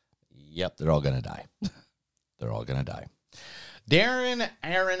 Yep, they're all gonna die. They're all gonna die. Darren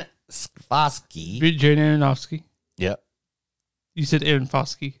Aronofsky. Darren Aronofsky. Yep. You said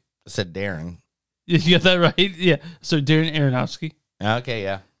Aronofsky. I said Darren. You got that right? Yeah. So Darren Aronofsky. Okay,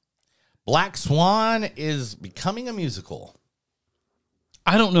 yeah. Black Swan is becoming a musical.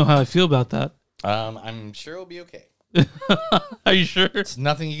 I don't know how I feel about that. I'm sure it'll be okay. Are you sure? There's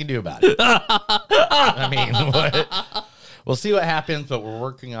nothing you can do about it. I mean, what? We'll see what happens, but we're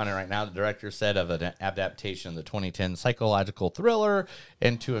working on it right now. The director said of an adaptation of the 2010 psychological thriller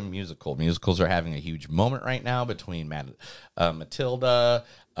into a musical. Musicals are having a huge moment right now between Matilda,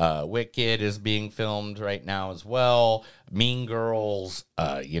 Wicked is being filmed right now as well. Mean Girls,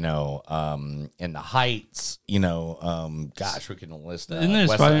 In the Heights, gosh, we can list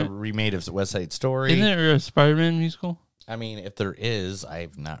a remade of West Side Story. Isn't there a Spider-Man musical? I mean, if there is,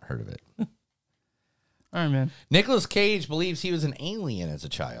 I've not heard of it. All right, man. Nicolas Cage believes he was an alien as a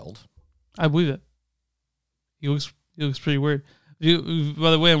child. I believe it. He looks pretty weird.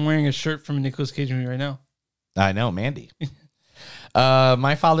 By the way, I'm wearing a shirt from a Nicolas Cage movie right now. I know, Mandy.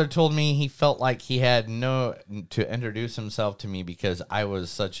 My father told me he felt like he had to introduce himself to me because I was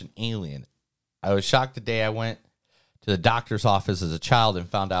such an alien. I was shocked the day I went to the doctor's office as a child and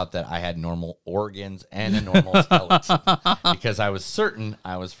found out that I had normal organs and a normal skeleton because I was certain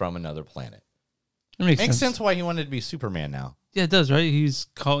I was from another planet. It makes sense why he wanted to be Superman now. Yeah, it does, right? He's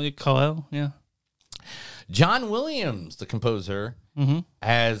Kal-El, yeah. John Williams, the composer,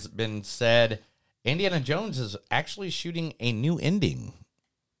 has been said Indiana Jones is actually shooting a new ending.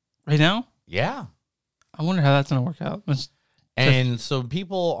 Right now? Yeah. I wonder how that's going to work out. And so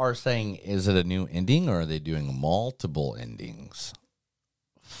people are saying, is it a new ending or are they doing multiple endings?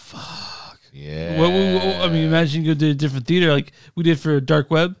 Fuck. Yeah. I mean, imagine you go to a different theater like we did for Dark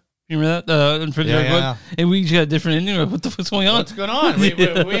Web. You remember that? For Dark Web? And we each got a different ending. Like, what the fuck's going on? What's going on? We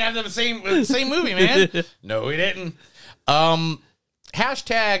have the same movie, man. No, we didn't.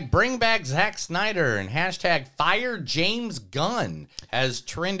 Hashtag bring back Zack Snyder and hashtag fire James Gunn has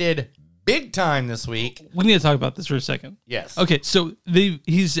trended big time this week. We need to talk about this for a second. Yes. Okay, so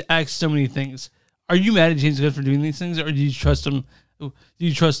he's asked so many things. Are you mad at James Gunn for doing these things, or do you trust him? Do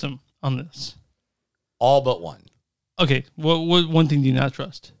you trust him on this? All but one. Okay, what one thing do you not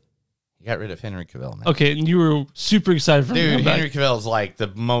trust? You got rid of Henry Cavill, man. Okay, and you were super excited for him. Dude, Henry Cavill is like the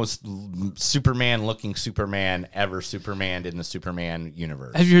most Superman-looking Superman ever Superman in the Superman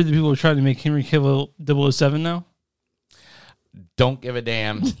universe. Have you heard that people are trying to make Henry Cavill 007 now? Don't give a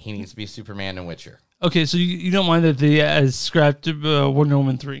damn. He needs to be Superman and Witcher. Okay, so you don't mind that they scrapped Wonder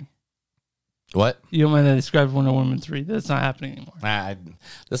Woman 3? What? You don't mind that they scrapped Wonder Woman 3? That's not happening anymore.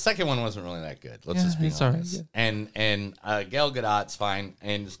 The second one wasn't really that good. Let's just be honest. Right, yeah. And Gal Gadot's fine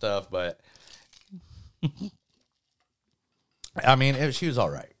and stuff, but I mean, she was all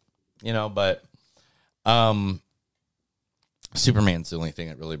right, But Superman's the only thing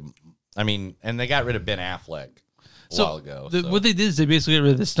that really. I mean, and they got rid of Ben Affleck a while ago. What they did is they basically got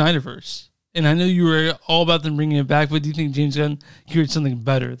rid of the Snyderverse. And I know you were all about them bringing it back, but do you think James Gunn cured something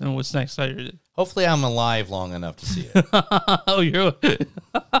better than what Zack Snyder did? Hopefully I'm alive long enough to see it. Oh, you're...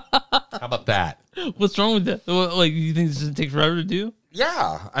 How about that? What's wrong with that? Like, you think this is going to take forever to do?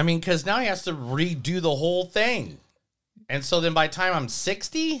 Yeah. I mean, because now he has to redo the whole thing. And so then by the time I'm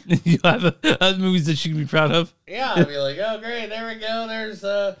 60... You have other movies that you can be proud of? Yeah, I'll be like, oh, great, there we go. There's...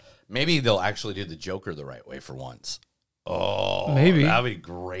 Maybe they'll actually do the Joker the right way for once. Oh, maybe that'd be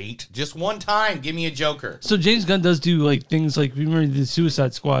great. Just one time, give me a Joker. So James Gunn does do like things like remember the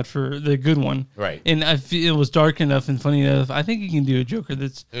Suicide Squad for the good one, right? And I feel it was dark enough and funny enough. I think he can do a Joker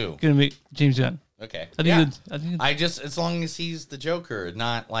that's gonna make James Gunn. Okay, I think I just as long as he's the Joker,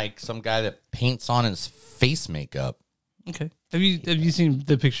 not like some guy that paints on his face makeup. Okay, have you seen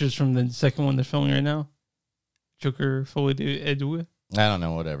the pictures from the second one they're filming right now? Joker Folie d'Adieu. I don't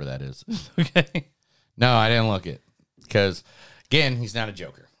know whatever that is. Okay, no, I didn't look it. Because, again, he's not a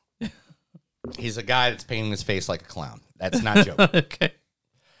Joker. He's a guy that's painting his face like a clown. That's not Joker. Okay.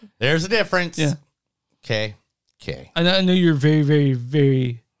 There's a difference. Yeah. Okay. I know you're very, very,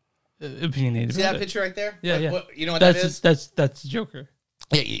 very opinionated. See that picture right there? Yeah, yeah. You know what that is? That's Joker.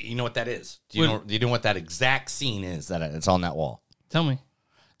 Yeah, you know what that is? Do you know what that exact scene is that it's on that wall? Tell me.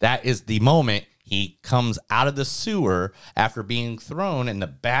 That is the moment he comes out of the sewer after being thrown in the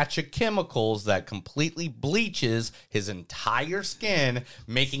batch of chemicals that completely bleaches his entire skin,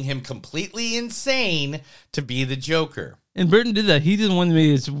 making him completely insane to be the Joker. And Burton did that. He didn't want to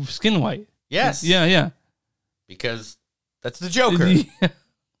make his skin white. Yes. Yeah. Because that's the Joker.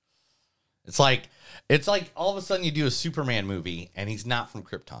 It's like all of a sudden you do a Superman movie and he's not from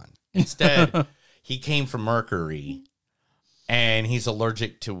Krypton. Instead, he came from Mercury. And he's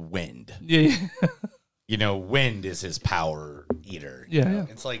allergic to wind. Yeah. You know, wind is his power eater. Yeah.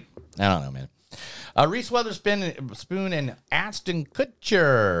 It's like, I don't know, man. Reese Witherspoon and Ashton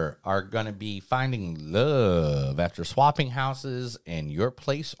Kutcher are going to be finding love after swapping houses in Your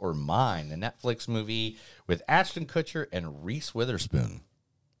Place or Mine, the Netflix movie with Ashton Kutcher and Reese Witherspoon.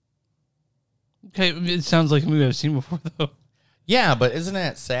 Okay, it sounds like a movie I've seen before, though. Yeah, but isn't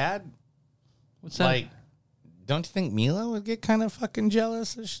that sad? What's that? Like, don't you think Mila would get kind of fucking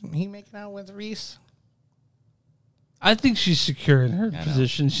jealous of he making out with Reese? I think she's secure in her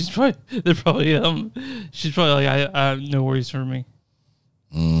position. She's probably she's probably like I no worries for me.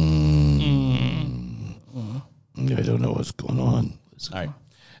 I don't know what's going on. All right.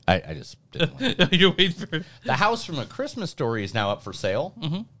 I just didn't You're waiting for it. The House from A Christmas Story is now up for sale.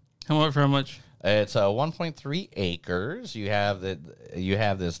 Mm-hmm. How much? It's 1.3 acres. You have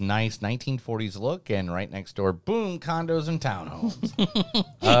this nice 1940s look, and right next door, boom, condos and townhomes.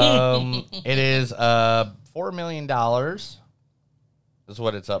 It is $4 million. Is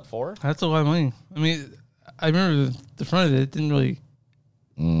what it's up for. That's a lot of money. I mean, I remember the front of it didn't really.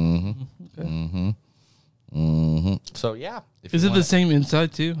 So yeah, is it the same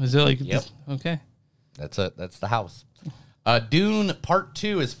inside too? Is it like yep? Okay, that's the house. Dune Part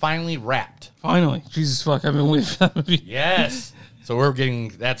 2 is finally wrapped. Finally, Jesus fuck! I've been waiting for that movie. Yes, so we're getting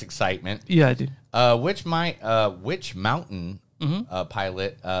that's excitement. Yeah, I do. Witch Mountain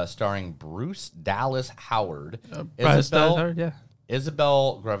pilot starring Bruce Dallas Howard, Isabel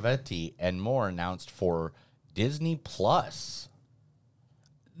Gravetti, and more announced for Disney Plus.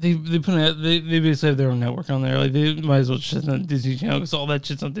 They put they basically have their own network on there. Like they might as well shit on Disney Channel because all that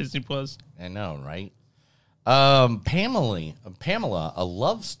shit's on Disney Plus. I know, right? Pamela, A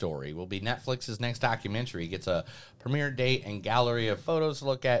Love Story will be Netflix's next documentary. It gets a premiere date and gallery of photos to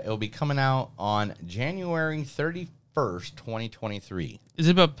look at. It will be coming out on January 31st, 2023. Is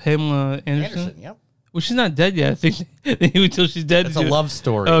it about Pamela Anderson? Yep. Well, she's not dead yet. I think they wait till she's dead. It's a love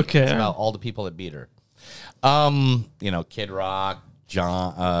story. Okay. It's about all the people that beat her. Kid Rock,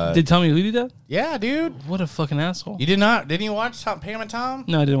 John. Did Tommy Lee do that? Yeah, dude. What a fucking asshole. You did not? Didn't you watch Pam and Tom?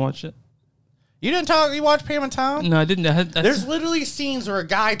 No, I didn't watch it. You didn't talk? You watched Pam and Tom? No, I didn't. There's literally scenes where a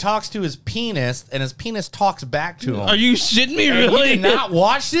guy talks to his penis and his penis talks back to him. Are you shitting me? Really? You did not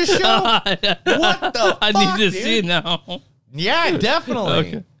watch this show? What the I fuck, need to dude? see it now. Yeah, definitely.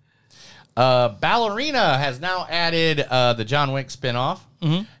 Okay. Ballerina has now added the John Wick spinoff.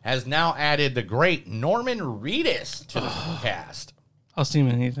 Has now added the great Norman Reedus to the cast. I'll see him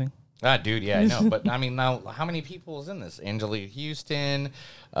in anything. Dude, yeah, I know. But, I mean, now, how many people is in this? Angelique Houston,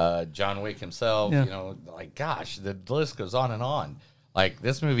 John Wick himself, Yeah. Like, gosh, the list goes on and on. Like,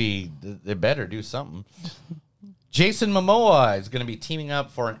 this movie, they better do something. Jason Momoa is going to be teaming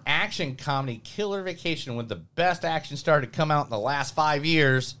up for an action comedy Killer Vacation with the best action star to come out in the last 5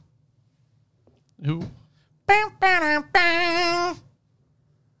 years. Who?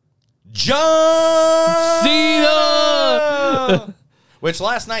 John Cena! Which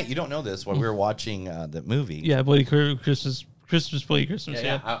last night, you don't know this, when we were watching the movie. Yeah, Bloody Christmas, Bloody Christmas.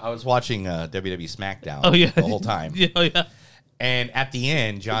 Yeah. I was watching WWE SmackDown the whole time. Yeah. And at the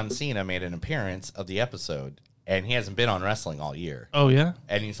end, John Cena made an appearance of the episode, and he hasn't been on wrestling all year. Oh, yeah?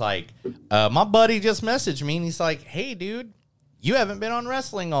 And he's like, my buddy just messaged me, and he's like, hey, dude, you haven't been on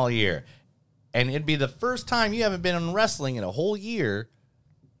wrestling all year. And it'd be the first time you haven't been on wrestling in a whole year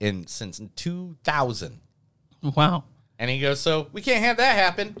since 2000. Wow. And he goes, so we can't have that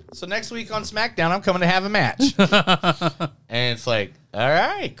happen. So next week on SmackDown, I'm coming to have a match. And it's like, all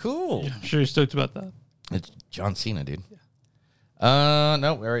right, cool. Yeah, I'm sure you're stoked about that. It's John Cena, dude.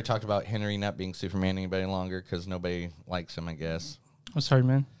 No, we already talked about Henry not being Superman any longer because nobody likes him, I guess. I'm sorry,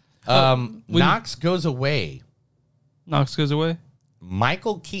 man. Knox goes away. Knox goes away?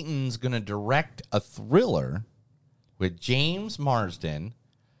 Michael Keaton's going to direct a thriller with James Marsden,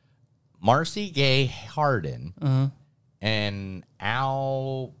 Marcy Gay Harden, and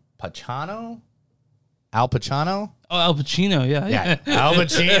Al Pacino. Al Pacino? Oh, Al Pacino, yeah. Al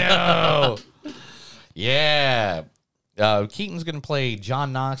Pacino. Yeah. Keaton's going to play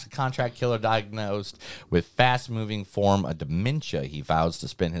John Knox, a contract killer diagnosed with fast-moving form of dementia. He vows to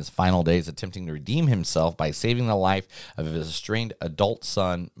spend his final days attempting to redeem himself by saving the life of his estranged adult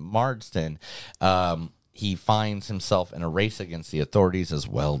son, Marsden. He finds himself in a race against the authorities as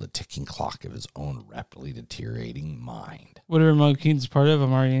well, the ticking clock of his own rapidly deteriorating mind. Whatever Michael Keaton's part of,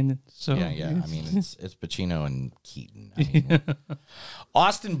 I'm already in it. So Yeah. I mean, it's Pacino and Keaton. I mean,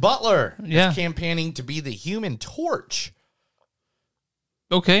 Austin Butler is campaigning to be the Human Torch.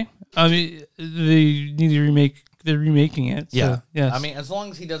 Okay. I mean, they need to remake. They're remaking it. So, Yeah. Yes. I mean, as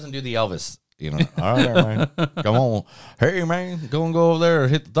long as he doesn't do the Elvis, all right, man. Come on. Hey, man, go over there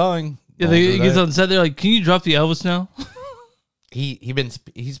and hit the thing. Yeah, he gets on set. They're like, "Can you drop the Elvis now?"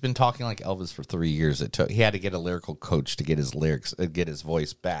 He's been talking like Elvis for 3 years. He had to get a lyrical coach to get his lyrics, get his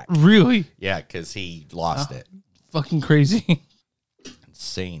voice back. Really? Yeah, because he lost it. Fucking crazy.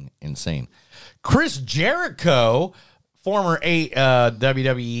 Insane. Chris Jericho, former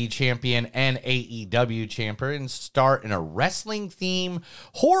WWE champion and AEW champion, star in a wrestling theme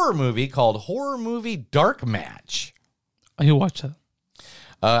horror movie called Horror Movie Dark Match. I can watch that.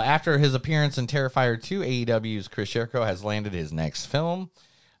 After his appearance in Terrifier 2, AEW's Chris Jericho has landed his next film.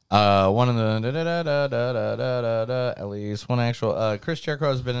 One of the at least one actual Chris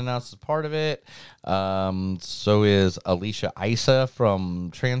Jericho has been announced as part of it. So is Alicia Isa from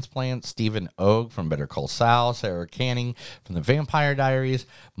Transplant, Stephen Ogg from Better Call Saul, Sarah Canning from The Vampire Diaries,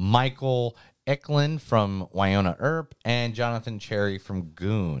 Michael Eklund from Wynonna Earp, and Jonathan Cherry from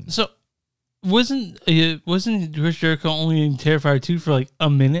Goon. So wasn't Chris Jericho only in Terrifier 2 for like a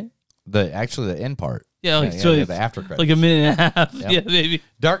minute? The end part. Yeah, the after credits. Like a minute and a half. Yep. Yeah, maybe.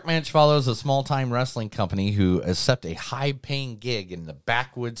 Dark Match follows a small-time wrestling company who accept a high-paying gig in the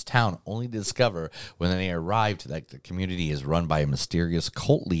backwoods town, only to discover when they arrive that the community is run by a mysterious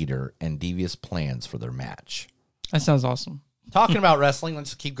cult leader and devious plans for their match. That sounds awesome. Talking about wrestling,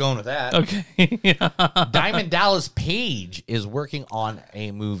 let's keep going with that. Okay. Diamond Dallas Page is working on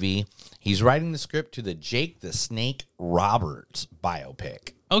a movie. He's writing the script to the Jake the Snake Roberts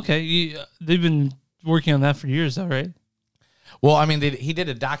biopic. Okay. They've been working on that for years, though, right? Well, I mean, he did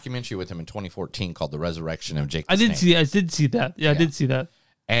a documentary with him in 2014 called The Resurrection of Jake the Snake. I did see that. Yeah, I did see that.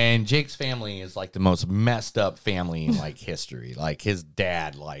 And Jake's family is like the most messed up family in like history. Like his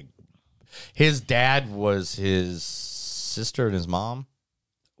dad was his sister and his mom.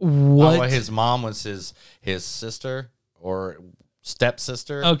 What? Oh, his mom was his sister or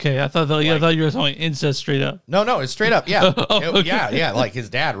stepsister. Okay, I thought you were talking incest straight up. No, it's straight up. Yeah, Okay. yeah. Like his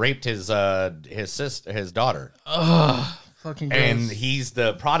dad raped his sister, his daughter. Oh, fucking gross. And he's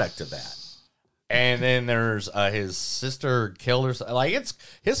the product of that. And then there's his sister killed her. Like it's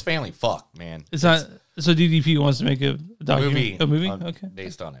his family fucked, man. It's not. So DDP wants to make a movie. Okay,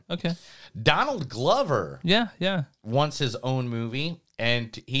 based on it. Okay. Donald Glover. Yeah. Wants his own movie,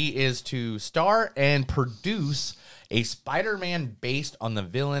 and he is to star and produce a Spider-Man based on the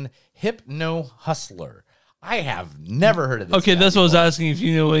villain Hypno Hustler. I have never heard of this. Okay, guy that's what I was before. asking if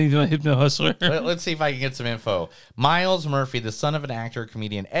you know anything about Hypno Hustler. Let's see if I can get some info. Miles Murphy, the son of an actor,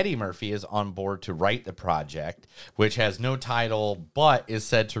 comedian Eddie Murphy, is on board to write the project, which has no title, but is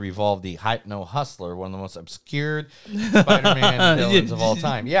said to revolve the Hypno Hustler, one of the most obscured Spider-Man villains of all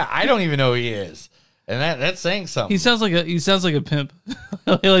time. Yeah, I don't even know who he is. And that's saying something. He sounds like a pimp.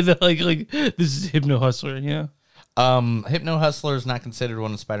 like this is Hypno Hustler, yeah. Hypno Hustler is not considered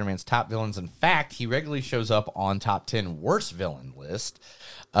one of Spider-Man's top villains. In fact, he regularly shows up on top 10 worst villain list.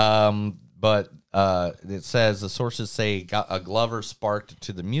 But it says the sources say Glover sparked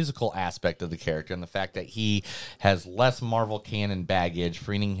to the musical aspect of the character and the fact that he has less Marvel canon baggage,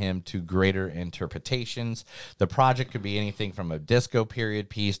 freeing him to greater interpretations. The project could be anything from a disco period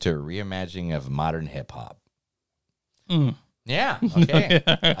piece to a reimagining of modern hip hop. Yeah, okay.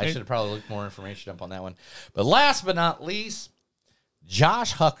 I should have probably looked more information up on that one. But last but not least,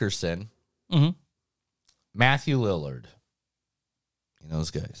 Josh Hutcherson, Matthew Lillard. You know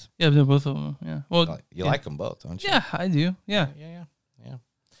those guys. Yeah, they're both of them. Yeah. Well, you like them both, don't you? Yeah, I do. Yeah.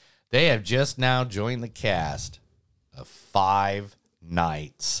 They have just now joined the cast of Five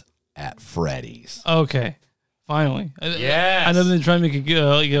Nights at Freddy's. Okay. Finally. Yes. I know they're trying to make a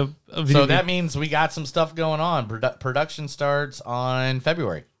video. So that means we got some stuff going on. Production starts on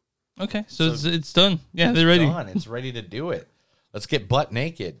February. Okay. So it's done. Yeah, they're ready. It's ready to do it. Let's get butt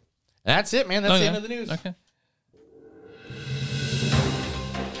naked. And that's it, man. That's the end of the news. Okay.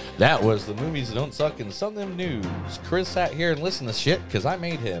 That was the movies that don't suck in some of them news. Chris sat here and listened to shit because I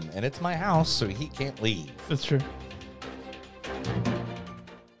made him, and it's my house, so he can't leave. That's true.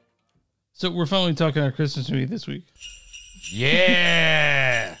 So we're finally talking our Christmas movie this week.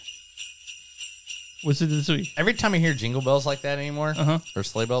 Yeah. What's it this week? Every time I hear jingle bells like that anymore, or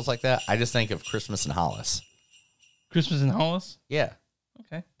sleigh bells like that, I just think of Christmas in Hollis. Christmas in Hollis? Yeah.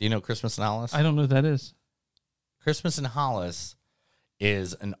 Okay. Do you know Christmas in Hollis? I don't know what that is. Christmas in Hollis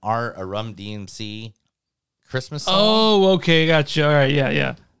is a Rum DMC Christmas song. Oh, okay, gotcha. All right,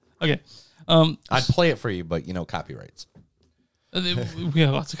 yeah. Okay. I'd play it for you, but copyrights. We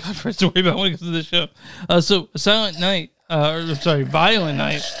have lots of copyrights to worry about when it comes to this show. So Violent Night,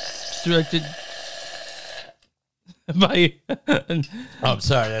 directed by I'm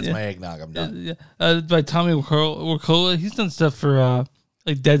sorry, that's my eggnog. I'm done. By Tommy Wirkola. He's done stuff for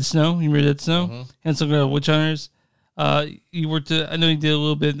like Dead Snow. You remember Dead Snow? And some Witch Hunters. He worked. I know he did a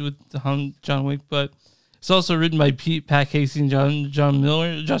little bit with John Wick, but it's also written by Pat Casey and Josh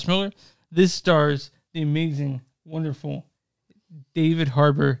Miller. This stars the amazing, wonderful David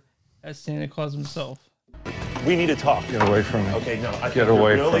Harbour as Santa Claus himself. We need to talk. Get away from me. Okay, no, I think Get you're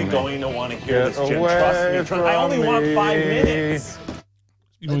away really from me. going to want to hear Get this, Jim. away Trust me. I only want 5 me. minutes.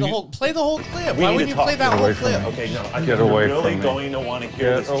 Play the whole clip. We Why need would to you talk. play that Get whole away from clip? me. Okay, no, I think Get you're away really from me. going to want to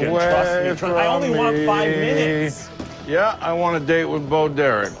hear Get this, Jim. away Trust me. I only from want 5 me. minutes. Yeah, I want a date with Bo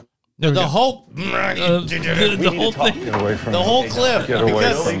Derek. The whole We need to talk. thing. Get away from the me. whole clip Get away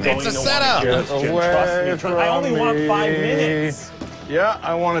because from me. it's a setup. Get Jim, away trust me. I only want 5 from me. minutes. Yeah,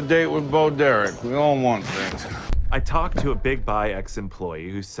 I want a date with Bo Derek. We all want things. I talked to a Big Buy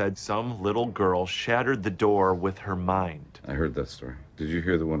ex-employee who said some little girl shattered the door with her mind. I heard that story. Did you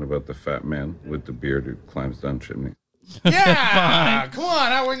hear the one about the fat man with the beard who climbs down chimney? Yeah, come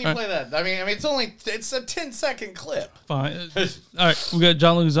on. How wouldn't you play that? I mean, it's a 10-second clip. Fine. All right, we got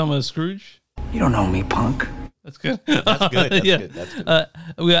John Leguizamo as Scrooge. You don't know me, punk. That's good. That's good. That's Yeah. good. That's good.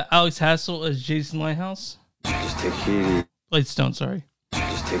 We got Alex Hassel as Jason Lighthouse. Just take it easy. Lightstone, sorry.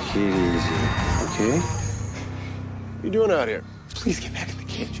 Just take it easy. Okay? What you doing out here? Please get back in the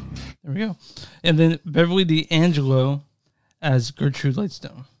kitchen. There we go. And then Beverly D'Angelo as Gertrude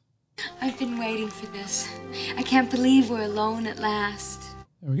Lightstone. I've been waiting for this. I can't believe we're alone at last.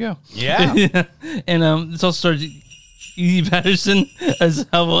 There we go. Yeah. And this also stars Edie Patterson as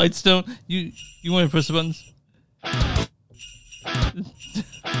Alva Lightstone. You want to press the buttons?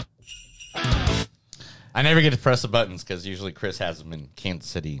 I never get to press the buttons because usually Chris has them in Kansas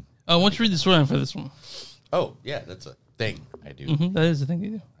City. Why don't you read the storyline for this one? Oh, yeah, that's a thing I do. That is the thing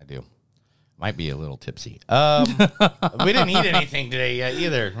you do. I do. Might be a little tipsy. We didn't eat anything today yet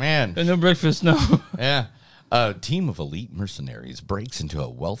either, man. No breakfast, no. Yeah. A team of elite mercenaries breaks into a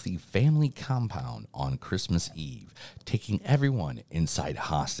wealthy family compound on Christmas Eve, taking everyone inside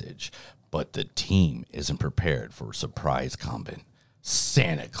hostage. But the team isn't prepared for a surprise combat.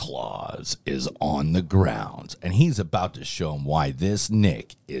 Santa Claus is on the grounds, and he's about to show them why this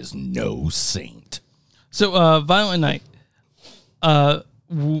Nick is no saint. So, Violent Night.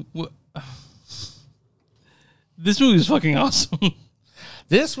 This movie is fucking awesome.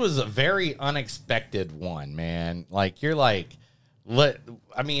 This was a very unexpected one, man. Like, you're like,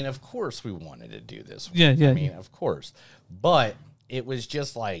 I mean, of course we wanted to do this one. Yeah. I mean, of course. But it was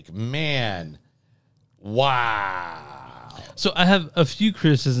just like, man, wow. So I have a few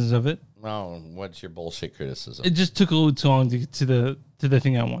criticisms of it. Oh, what's your bullshit criticism? It just took a little too long to get to the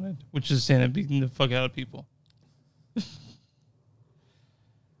thing I wanted, which is Santa beating the fuck out of people.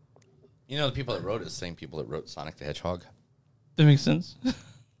 You know, the people that wrote it, the same people that wrote Sonic the Hedgehog. That makes sense.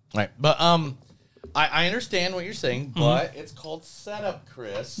 Right. But I understand what you're saying, but it's called setup,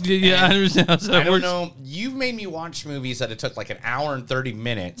 Chris. Yeah, I understand how setup I don't works. know. You've made me watch movies that it took like an hour and 30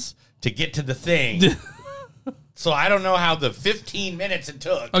 minutes to get to the thing. So I don't know how the 15 minutes it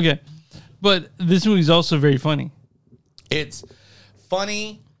took. Okay. But this movie's also very funny. It's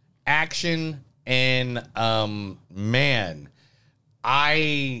funny, action, and man,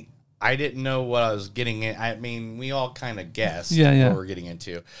 I didn't know what I was getting in. I mean, we all kind of guessed what we're getting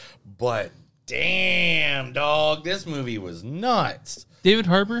into. But damn, dog, this movie was nuts. David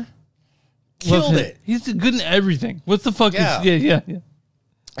Harbour killed it. He's good in everything. What the fuck is yeah.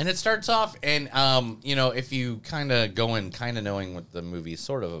 And it starts off, and if you kind of go in kind of knowing what the movie's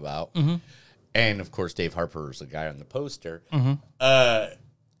sort of about, and of course Dave Harper's the guy on the poster,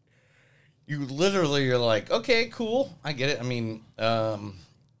 you literally are like, okay, cool, I get it. I mean,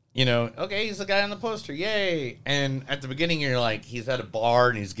 okay, he's the guy on the poster, yay! And at the beginning, you're like, he's at a bar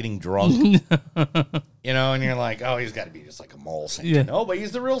and he's getting drunk, and you're like, oh, he's got to be just like a mall Santa. Yeah. No, but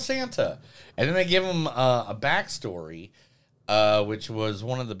he's the real Santa. And then they give him a backstory. Which was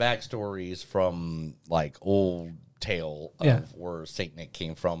one of the backstories from like old tale of where Saint Nick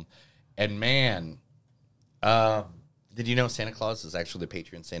came from. And man, did you know Santa Claus is actually the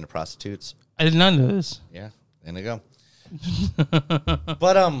patron saint of prostitutes? I did not know this. Yeah, there you go.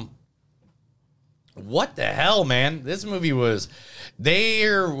 But what the hell, man? This movie was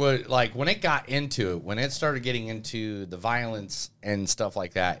like when it got into it, when it started getting into the violence and stuff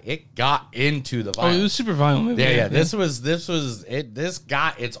like that, it got into the violence. Oh, it was super violent movie. Yeah. This was it. This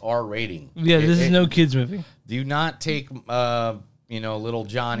got its R rating. Yeah, this is no kids movie. Do not take little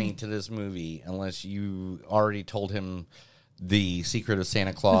Johnny to this movie unless you already told him the secret of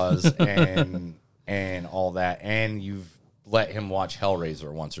Santa Claus and all that, and you've let him watch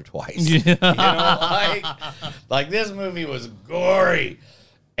Hellraiser once or twice. Yeah. Like this movie was gory.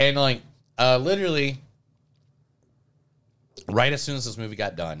 And literally right as soon as this movie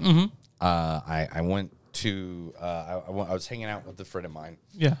got done, I went to I was hanging out with a friend of mine.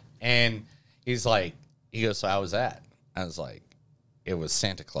 Yeah. And he goes, so how was that? I was like, it was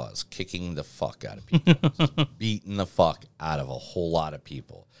Santa Claus kicking the fuck out of people. Beating the fuck out of a whole lot of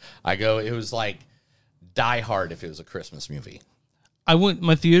people. I go, it was like Die Hard if it was a Christmas movie.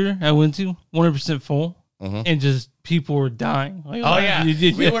 My theater I went to 100% full, and just people were dying. Like, oh yeah,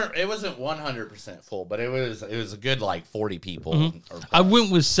 we weren't. It wasn't 100% full, but it was a good like 40 people. I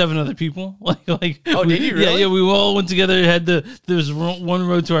went with 7 other people. Like oh, did you really? Yeah, we all went together. There was one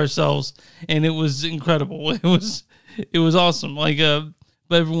row to ourselves, and it was incredible. It was awesome. But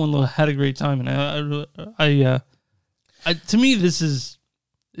everyone had a great time, and to me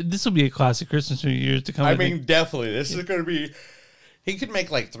this will be a classic Christmas movie years to come. I mean, definitely. This is going to be... He could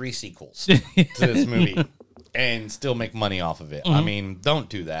make like 3 sequels to this movie and still make money off of it. I mean, don't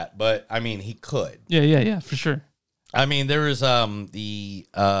do that. But, I mean, he could. Yeah, for sure. I mean, there was the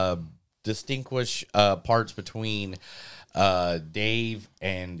distinguish parts between Dave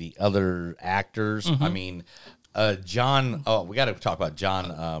and the other actors. I mean... John... Oh, we got to talk about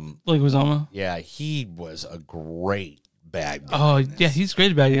John... Leguizamo? Yeah, he was a great bad guy. Oh yeah, he's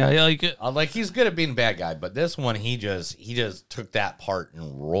great at bad guy. I like it. He's good at being a bad guy, but this one he just took that part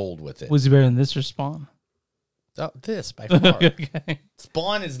and rolled with it. Was he better than this or Spawn? Oh, this by far. Okay.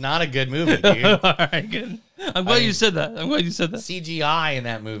 Spawn is not a good movie, dude. All right, good. I'm glad you said that. CGI in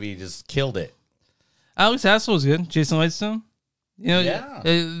that movie just killed it. Alex Hassel was good. Jason Lightstone.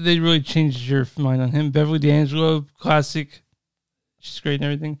 They really changed your mind on him. Beverly D'Angelo, classic. She's great and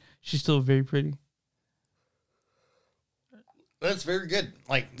everything. She's still very pretty. That's very good.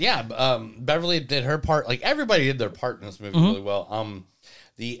 Beverly did her part. Like, everybody did their part in this movie really well.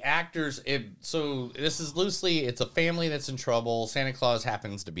 The actors, so this is loosely, it's a family that's in trouble. Santa Claus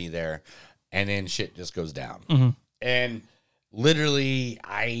happens to be there, and then shit just goes down. And literally,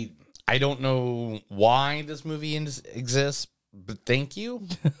 I don't know why this movie exists, but thank you.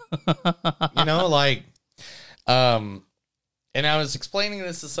 And I was explaining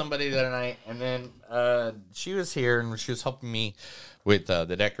this to somebody the other night, and then she was here, and she was helping me with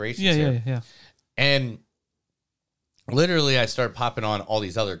the decorations here. Yeah. And literally, I started popping on all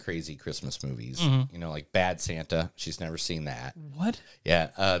these other crazy Christmas movies, like Bad Santa. She's never seen that. What?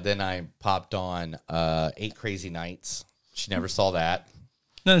 Yeah. Then I popped on 8 Crazy Nights. She never saw that.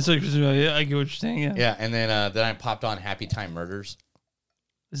 No, it's like Christmas movie. I get what you're saying, yeah. Yeah, and then I popped on Happy Time Murders.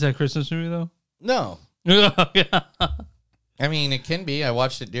 Is that a Christmas movie, though? No. I mean, it can be. I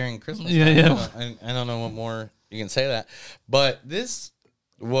watched it during Christmas. Yeah. I don't know what more you can say that. But this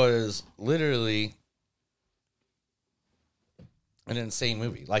was literally... an insane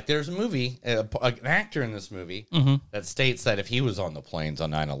movie. Like there's a movie, an actor in this movie that states that if he was on the planes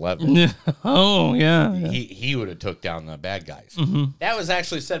on 9/11, oh yeah, he would have took down the bad guys. That was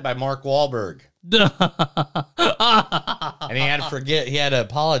actually said by Mark Wahlberg, and he had to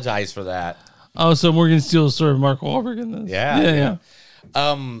apologize for that. Oh, so Morgan Steele's sort of Mark Wahlberg in this. Yeah.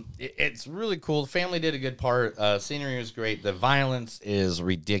 It's really cool. The family did a good part. Scenery was great. The violence is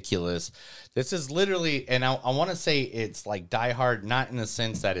ridiculous. This is literally, and I want to say it's like Die Hard, not in the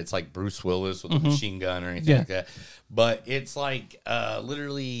sense that it's like Bruce Willis with a machine gun or anything like that, but it's like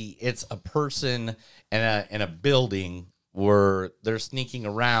literally it's a person in a building where they're sneaking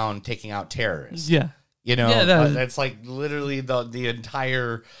around taking out terrorists. Yeah. You know, that's like literally the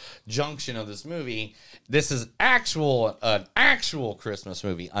entire junction of this movie. This is an actual Christmas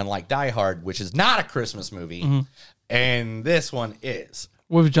movie, unlike Die Hard, which is not a Christmas movie, and this one is.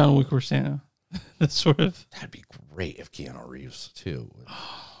 What if John Wick were Santa? That's sort of. That'd be great if Keanu Reeves too.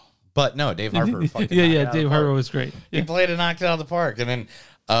 But no, Dave Harbour. Dave Harbour was great. He played and knocked it out of the park, and then,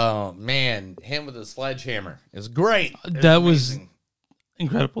 man, him with a sledgehammer is great. That was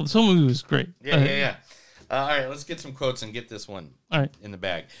incredible. This whole movie was great. Yeah. All right, let's get some quotes and get this one in the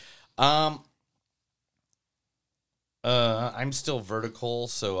bag. I'm still vertical,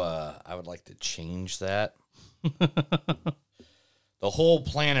 so I would like to change that. The whole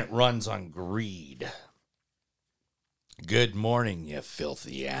planet runs on greed. Good morning, you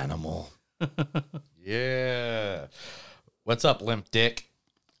filthy animal. Yeah. What's up, limp dick?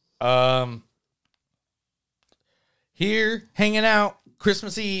 Here, hanging out,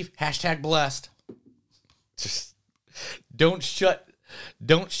 Christmas Eve, #blessed. Just don't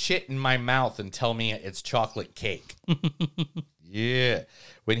shit in my mouth and tell me it's chocolate cake. Yeah.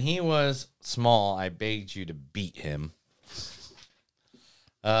 When he was small, I begged you to beat him.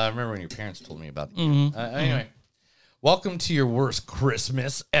 I remember when your parents told me about that. Anyway, welcome to your worst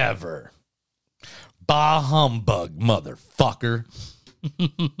Christmas ever. Bah humbug, motherfucker.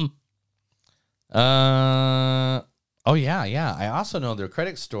 Oh, yeah. I also know their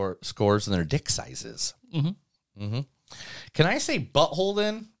credit scores and their dick sizes. Can I say butthole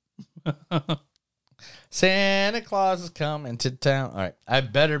then? Santa Claus is coming to town. All right. I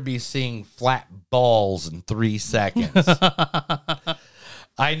better be seeing flat balls in 3 seconds.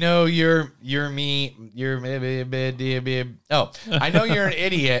 I know you're me. I know you're an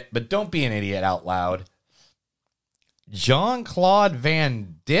idiot, but don't be an idiot out loud. Jean-Claude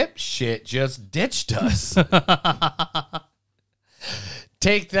Van Dipshit just ditched us.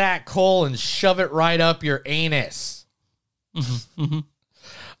 Take that, Cole, and shove it right up your anus.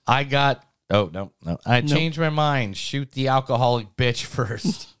 I changed my mind. Shoot the alcoholic bitch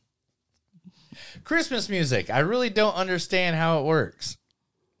first. Christmas music. I really don't understand how it works.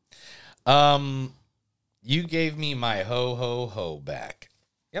 You gave me my ho ho ho back.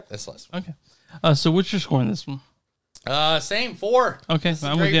 Yep, that's the last one. Okay. So what's your score in this one? Same 4. Okay,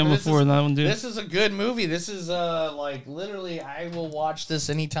 I'm with you with 4 on that one, dude. This is a good movie. This is like literally, I will watch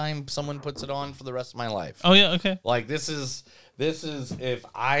this anytime someone puts it on for the rest of my life. Oh yeah, okay. Like this is if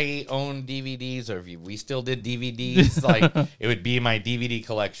I own DVDs or if we still did DVDs, like it would be my DVD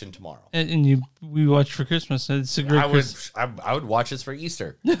collection tomorrow. And we watch for Christmas. It's a great. I would watch this for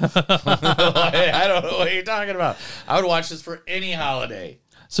Easter. I don't know what you're talking about. I would watch this for any holiday.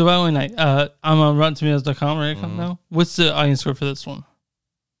 So Violent Night, I'm on RottenTomatoes.com right now. What's the audience score for this one?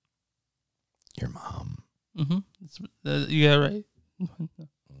 Your mom. You got it right.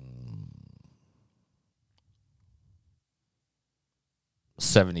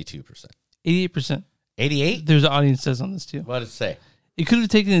 72%. 88%. 88? There's an audience says on this too. What did it say? It could have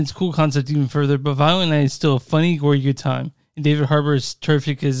taken its cool concept even further, but Violent Night is still a funny, gory good time. And David Harbour is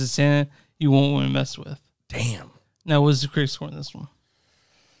terrific as a Santa you won't want to mess with. Damn. Now, what's the critic score on this one?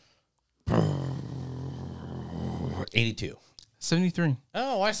 82. 73.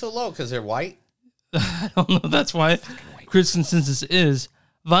 Oh, why so low? Because they're white? I don't know. That's why. Critics' consensus is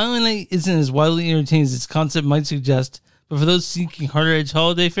Violent Night isn't as widely entertaining as its concept might suggest, but for those seeking harder edge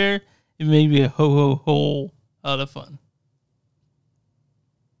holiday fare, it may be a ho-ho-ho out of fun.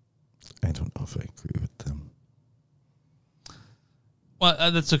 I don't know if I agree with them.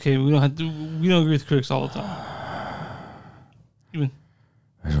 Well, that's okay. We don't agree with critics all the time.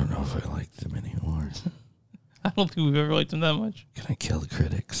 I don't know if I like them anymore. I don't think we've ever liked them that much. Can I kill the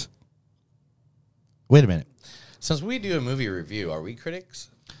critics? Wait a minute. Since we do a movie review, are we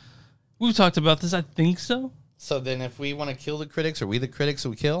critics? We've talked about this. I think so. So then if we want to kill the critics, are we the critics that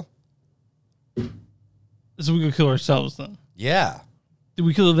we kill? So we could kill ourselves then? Yeah. Did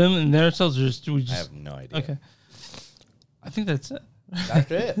we kill them and themselves, or do we just... I have no idea. Okay. I think that's it.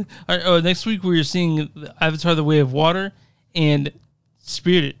 That's it. All right. Next week we're seeing Avatar: The Way of Water, and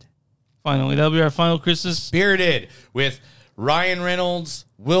Spirited. Finally, that'll be our final Christmas. Spirited with Ryan Reynolds,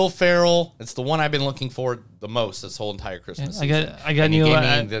 Will Ferrell. It's the one I've been looking for the most this whole entire Christmas season. I got Neil.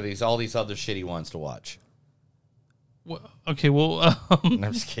 All these other shitty ones to watch. Okay, well,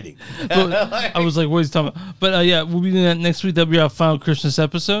 I'm just kidding. I was like, what is he talking about? But yeah, we'll be doing that next week. That'll be our final Christmas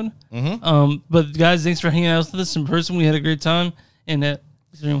episode. But guys, thanks for hanging out with us in person. We had a great time, and it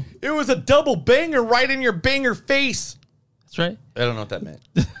was a double banger right in your banger face. That's right. I don't know what that meant.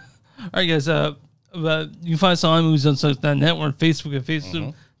 All right, guys. You can find us on MoviesUnsuck.net. We're on Facebook at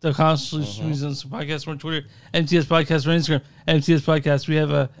Facebook.com/MoviesUnsuck podcast. We're on Twitter, MTS Podcast. We're on Instagram, MTS Podcast. We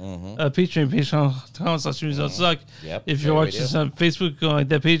have a Patreon, Patreon.com/MoviesUnsuck. Yep. If you're watching us on Facebook, go on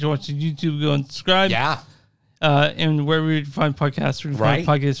that page. Watching YouTube, go and subscribe. Yeah. And wherever you find podcasts, we find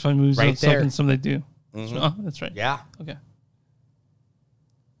podcasts, find movies, right Unsuck, and some they do. Mhm. That's right. Yeah. Okay.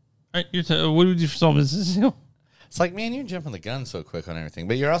 All right, what do we do for small business? It's like, man, you're jumping the gun so quick on everything,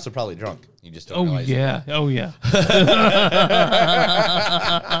 but you're also probably drunk. You just don't realize it. Oh, yeah.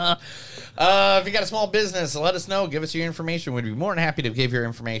 If you got a small business, let us know. Give us your information. We'd be more than happy to give your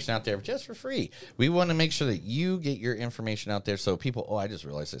information out there just for free. We want to make sure that you get your information out there so people... Oh, I just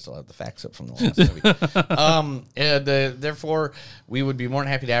realized I still have the facts up from the last movie. Therefore, we would be more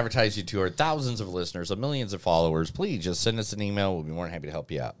than happy to advertise you to our thousands of listeners, of millions of followers. Please just send us an email. We'll be more than happy to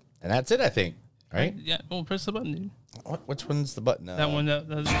help you out. And that's it, I think. Right? Yeah. Well, press the button, dude. Which one's the button? That one.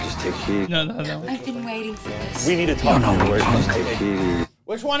 Just take heed. No, that one. I've been waiting for this. We need to talk. Just take heed.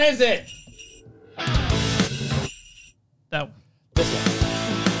 Which one is it? That one. This one.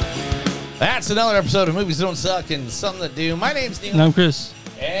 That's another episode of Movies Don't Suck and Some That Do. My name's Neil. And I'm Chris.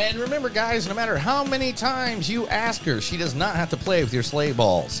 And remember, guys, no matter how many times you ask her, she does not have to play with your sleigh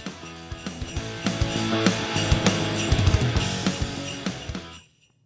balls.